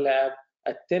animal lab,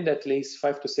 attend at least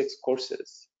 5 to 6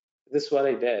 courses. This is what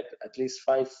I did, at least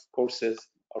 5 courses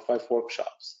or 5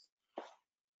 workshops.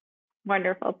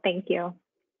 Wonderful, thank you.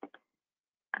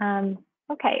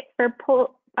 Okay, for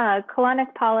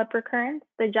colonic polyp recurrence,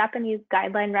 the Japanese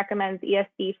guideline recommends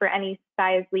ESD for any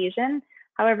size lesion.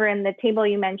 However, in the table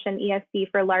you mentioned ESD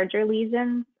for larger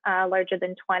lesions, larger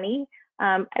than 20.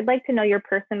 I'd like to know your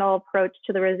personal approach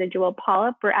to the residual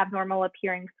polyp or abnormal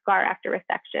appearing scar after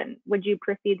resection. Would you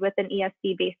proceed with an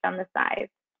ESD based on the size?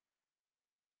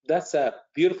 That's a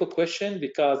beautiful question,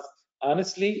 because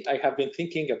honestly, I have been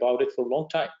thinking about it for a long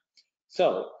time.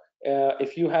 So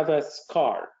if you have a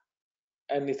scar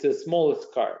and it's a small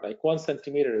scar, like 1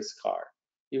 centimeter scar,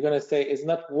 you're going to say it's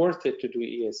not worth it to do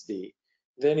ESD.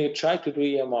 Then you try to do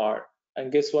EMR,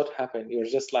 and guess what happened? You're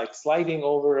just like sliding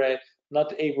over it,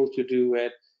 not able to do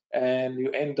it, and you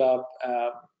end up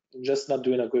just not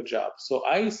doing a good job. So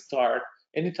I start,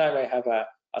 anytime I have a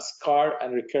scar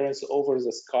and recurrence over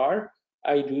the scar,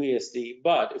 I do ESD.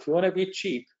 But if you want to be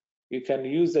cheap, you can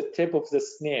use the tip of the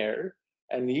snare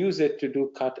and use it to do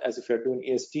cut as if you're doing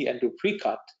ESD, and do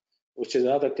pre-cut, which is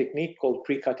another technique called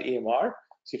pre-cut EMR.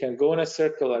 So you can go in a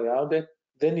circle around it,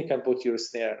 then you can put your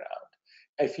snare around.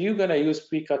 If you're going to use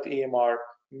pre-cut EMR,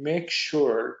 make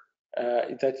sure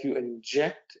that you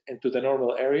inject into the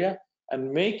normal area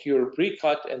and make your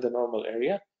pre-cut in the normal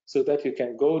area so that you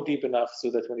can go deep enough so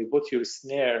that when you put your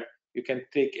snare, you can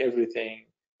take everything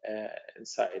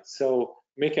inside. So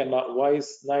make a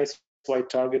nice white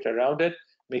target around it,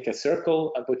 make a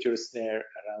circle and put your snare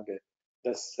around it.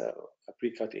 That's a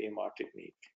pre-cut EMR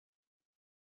technique.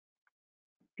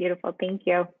 Beautiful, thank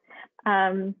you.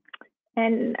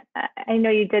 And I know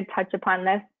you did touch upon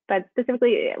this, but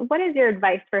specifically, what is your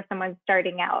advice for someone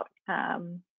starting out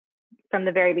from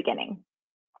the very beginning?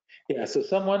 Yeah, so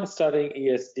someone starting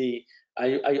ESD,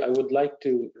 I would like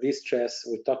to re-stress,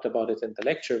 we talked about it in the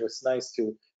lecture, but it's nice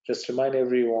to just remind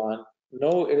everyone,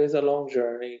 no, it is a long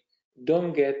journey.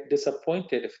 Don't get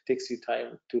disappointed if it takes you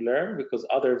time to learn, because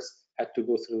others had to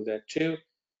go through that too.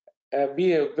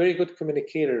 Be a very good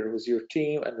communicator with your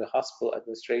team and the hospital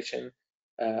administration.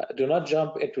 Do not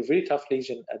jump into very tough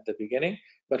lesion at the beginning,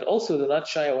 but also do not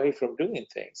shy away from doing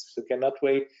things. So you cannot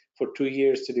wait for 2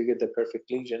 years till you get the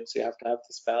perfect lesion. So you have to have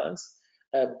this balance.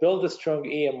 Build a strong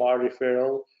EMR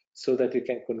referral so that you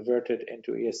can convert it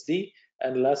into ESD.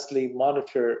 And lastly,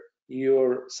 monitor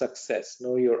your success.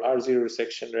 Know your R0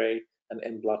 resection rate and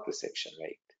end block resection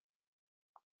rate.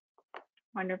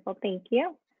 Wonderful, thank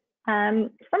you.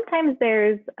 Sometimes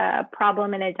there's a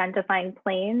problem in identifying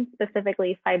planes,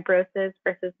 specifically fibrosis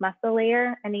versus muscle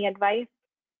layer. Any advice?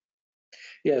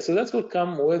 Yeah, so that's what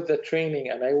come with the training.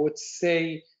 And I would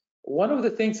say one of the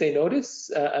things I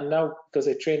notice, and now because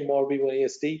I train more people in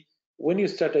ESD, when you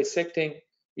start dissecting,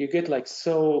 you get like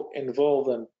so involved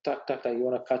and you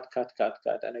want to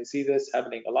cut. And I see this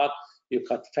happening a lot. You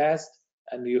cut fast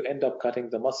and you end up cutting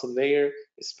the muscle layer,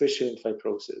 especially in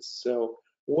fibrosis. So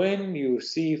when you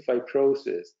see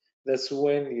fibrosis, that's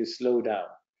when you slow down.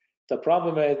 The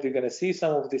problem is you're going to see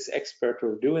some of these experts who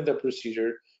are doing the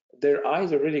procedure, their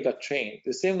eyes already got trained.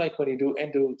 The same like when you do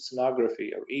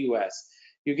endosonography or EUS,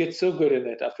 you get so good in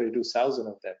it after you do 1,000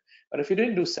 of them. But if you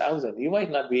didn't do 1,000, you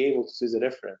might not be able to see the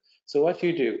difference. So what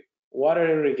you do, water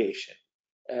irrigation,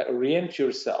 orient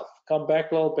yourself, come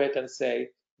back a little bit and say,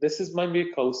 this is my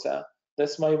mucosa,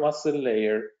 that's my muscle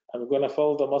layer. I'm going to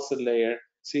follow the muscle layer,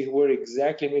 see where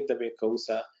exactly meet the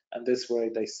mucosa, and this is where I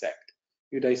dissect.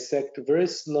 You dissect very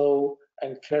slow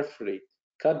and carefully,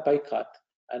 cut by cut,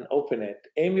 and open it.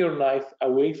 Aim your knife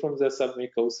away from the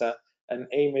submucosa and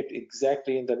aim it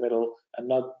exactly in the middle and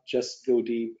not just go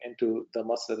deep into the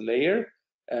muscle layer.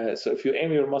 So if you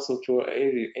aim your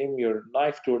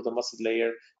knife toward the muscle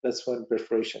layer, that's when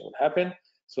perforation will happen.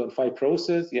 So in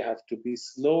fibrosis, you have to be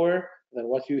slower than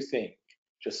what you think.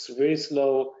 Just very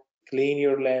slow, clean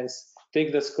your lens,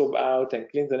 take the scope out and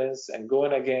clean the lens and go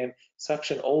in again,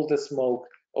 suction all the smoke.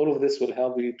 All of this will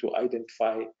help you to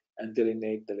identify and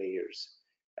delineate the layers.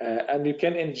 And you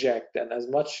can inject, and as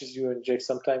much as you inject,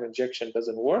 sometimes injection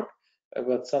doesn't work,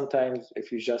 but sometimes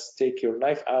if you just take your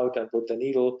knife out and put the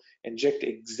needle, inject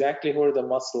exactly where the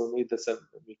muscle meets the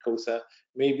submucosa,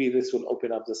 maybe this will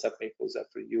open up the submucosa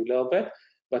for you a little bit.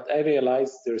 But I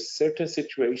realize there's certain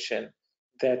situation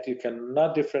that you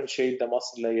cannot differentiate the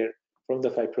muscle layer from the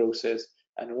fibrosis,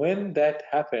 and when that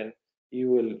happens, you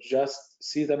will just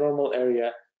see the normal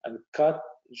area and cut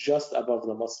just above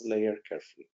the muscle layer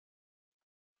carefully.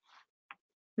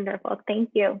 Wonderful, thank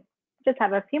you. Just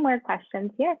have a few more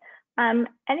questions here.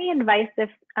 Any advice if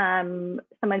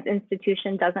someone's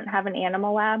institution doesn't have an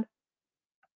animal lab?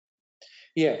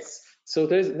 Yes, so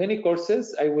there's many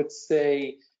courses. I would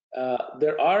say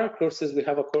there are courses. We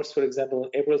have a course, for example, on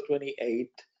April 28th,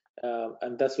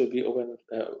 and that will be open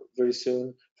very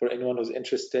soon for anyone who's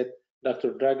interested.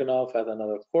 Dr. Dragunov has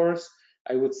another course.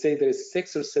 I would say there is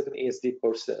 6 or 7 ESD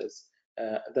courses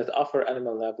that offer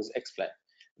animal lab with explant.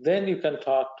 Then you can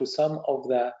talk to some of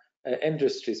the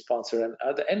industry sponsor,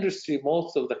 and the industry,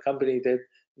 most of the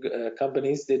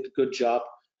companies did good job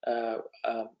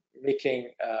making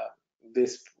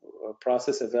this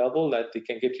process available, that they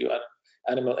can get you an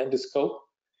animal endoscope,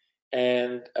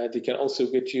 and they can also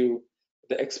get you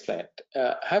the explant.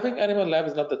 Having animal lab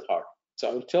is not that hard. So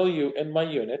I'll tell you, in my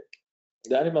unit,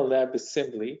 the animal lab is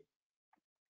simply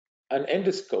an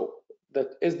endoscope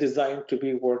that is designed to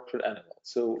be worked for animals.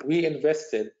 So we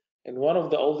invested in one of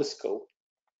the oldest scope.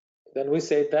 Then we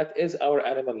say that is our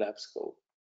animal lab scope.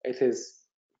 It is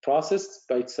processed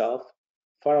by itself,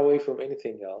 far away from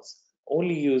anything else,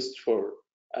 only used for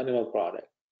animal product.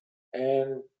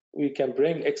 And we can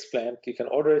bring explant. You can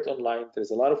order it online.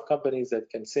 There's a lot of companies that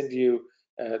can send you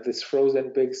this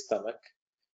frozen big stomach.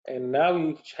 And now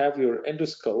you have your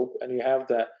endoscope and you have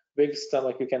that big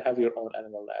stomach, you can have your own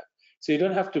animal lab. So you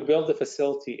don't have to build a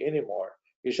facility anymore.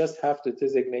 You just have to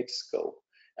designate scope.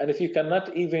 And if you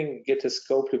cannot even get a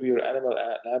scope to be your animal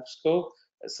lab scope,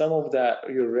 some of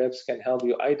your reps can help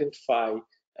you identify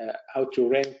how to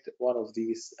rent one of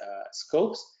these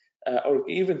scopes, or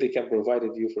even they can provide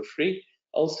it to you for free.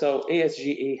 Also,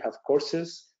 ASGE have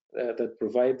courses that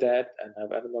provide that and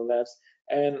have animal labs.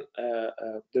 And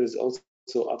there's also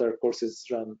other courses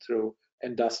run through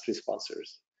industry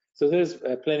sponsors. So there's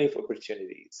plenty of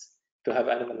opportunities to have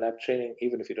animal lab training,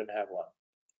 even if you don't have one.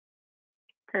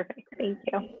 Perfect, thank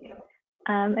you.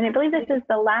 And I believe this is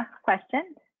the last question.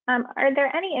 Are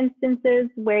there any instances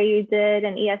where you did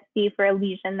an ESD for a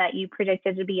lesion that you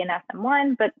predicted to be an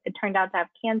SM1, but it turned out to have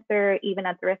cancer even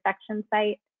at the resection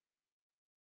site?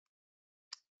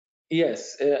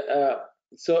 Yes,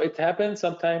 so it happens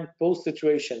sometimes post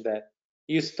situation that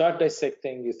you start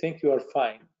dissecting, you think you are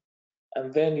fine,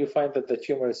 and then you find that the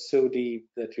tumor is so deep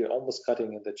that you're almost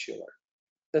cutting in the tumor.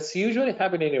 That's usually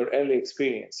happening in your early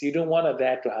experience. You don't want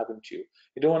that to happen to you.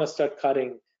 You don't want to start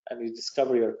cutting and you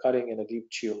discover you're cutting in a deep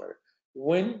tumor.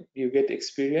 When you get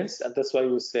experience, and that's why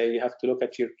we say you have to look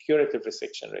at your curative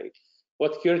resection rate.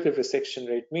 What curative resection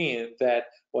rate means that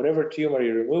whatever tumor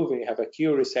you're removing, you have a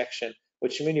cure resection,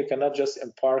 which means you cannot just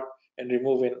impart and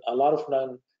removing a lot of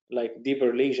like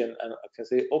deeper lesion and can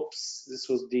say, oops, this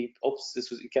was deep, oops, this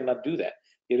was, you cannot do that.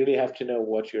 You really have to know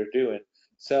what you're doing.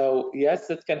 So yes,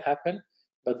 that can happen,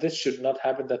 but this should not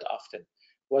happen that often.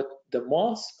 What the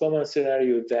most common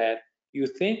scenario that you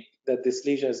think that this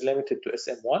lesion is limited to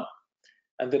SM1,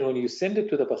 and then when you send it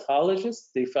to the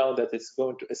pathologist, they found that it's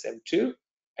going to SM2,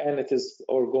 and it is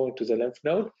or going to the lymph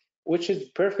node, which is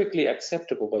perfectly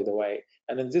acceptable, by the way.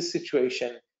 And in this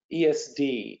situation,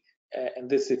 ESD in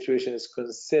this situation is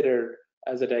considered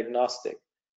as a diagnostic.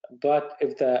 But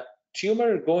if the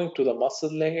tumor going to the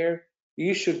muscle layer,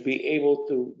 you should be able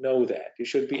to know that. You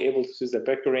should be able to see the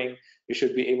Beckering, you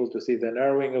should be able to see the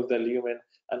narrowing of the lumen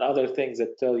and other things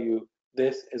that tell you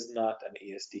this is not an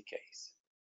ESD case.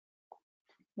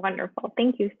 Wonderful,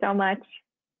 thank you so much.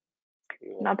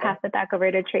 And I'll pass it back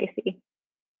over to Tracy.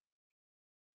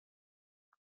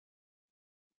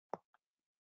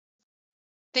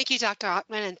 Thank you, Dr.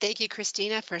 Ottman, and thank you,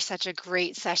 Christina, for such a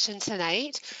great session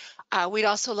tonight. We'd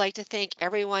also like to thank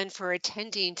everyone for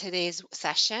attending today's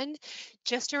session.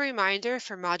 Just a reminder,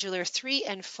 for Modular 3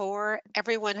 and 4,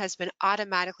 everyone has been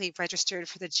automatically registered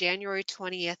for the January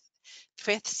 20th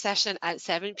 5th session at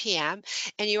 7 p.m.,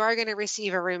 and you are going to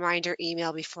receive a reminder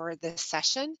email before this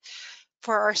session.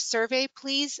 For our survey,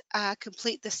 please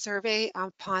complete the survey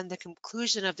upon the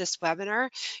conclusion of this webinar.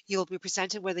 You'll be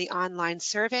presented with the online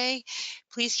survey.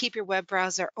 Please keep your web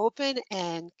browser open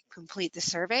and complete the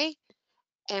survey.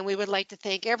 And we would like to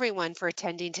thank everyone for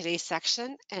attending today's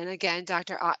section. And again,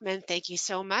 Dr. Ottman, thank you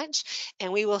so much.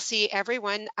 And we will see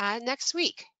everyone next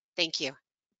week. Thank you.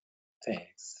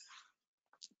 Thanks.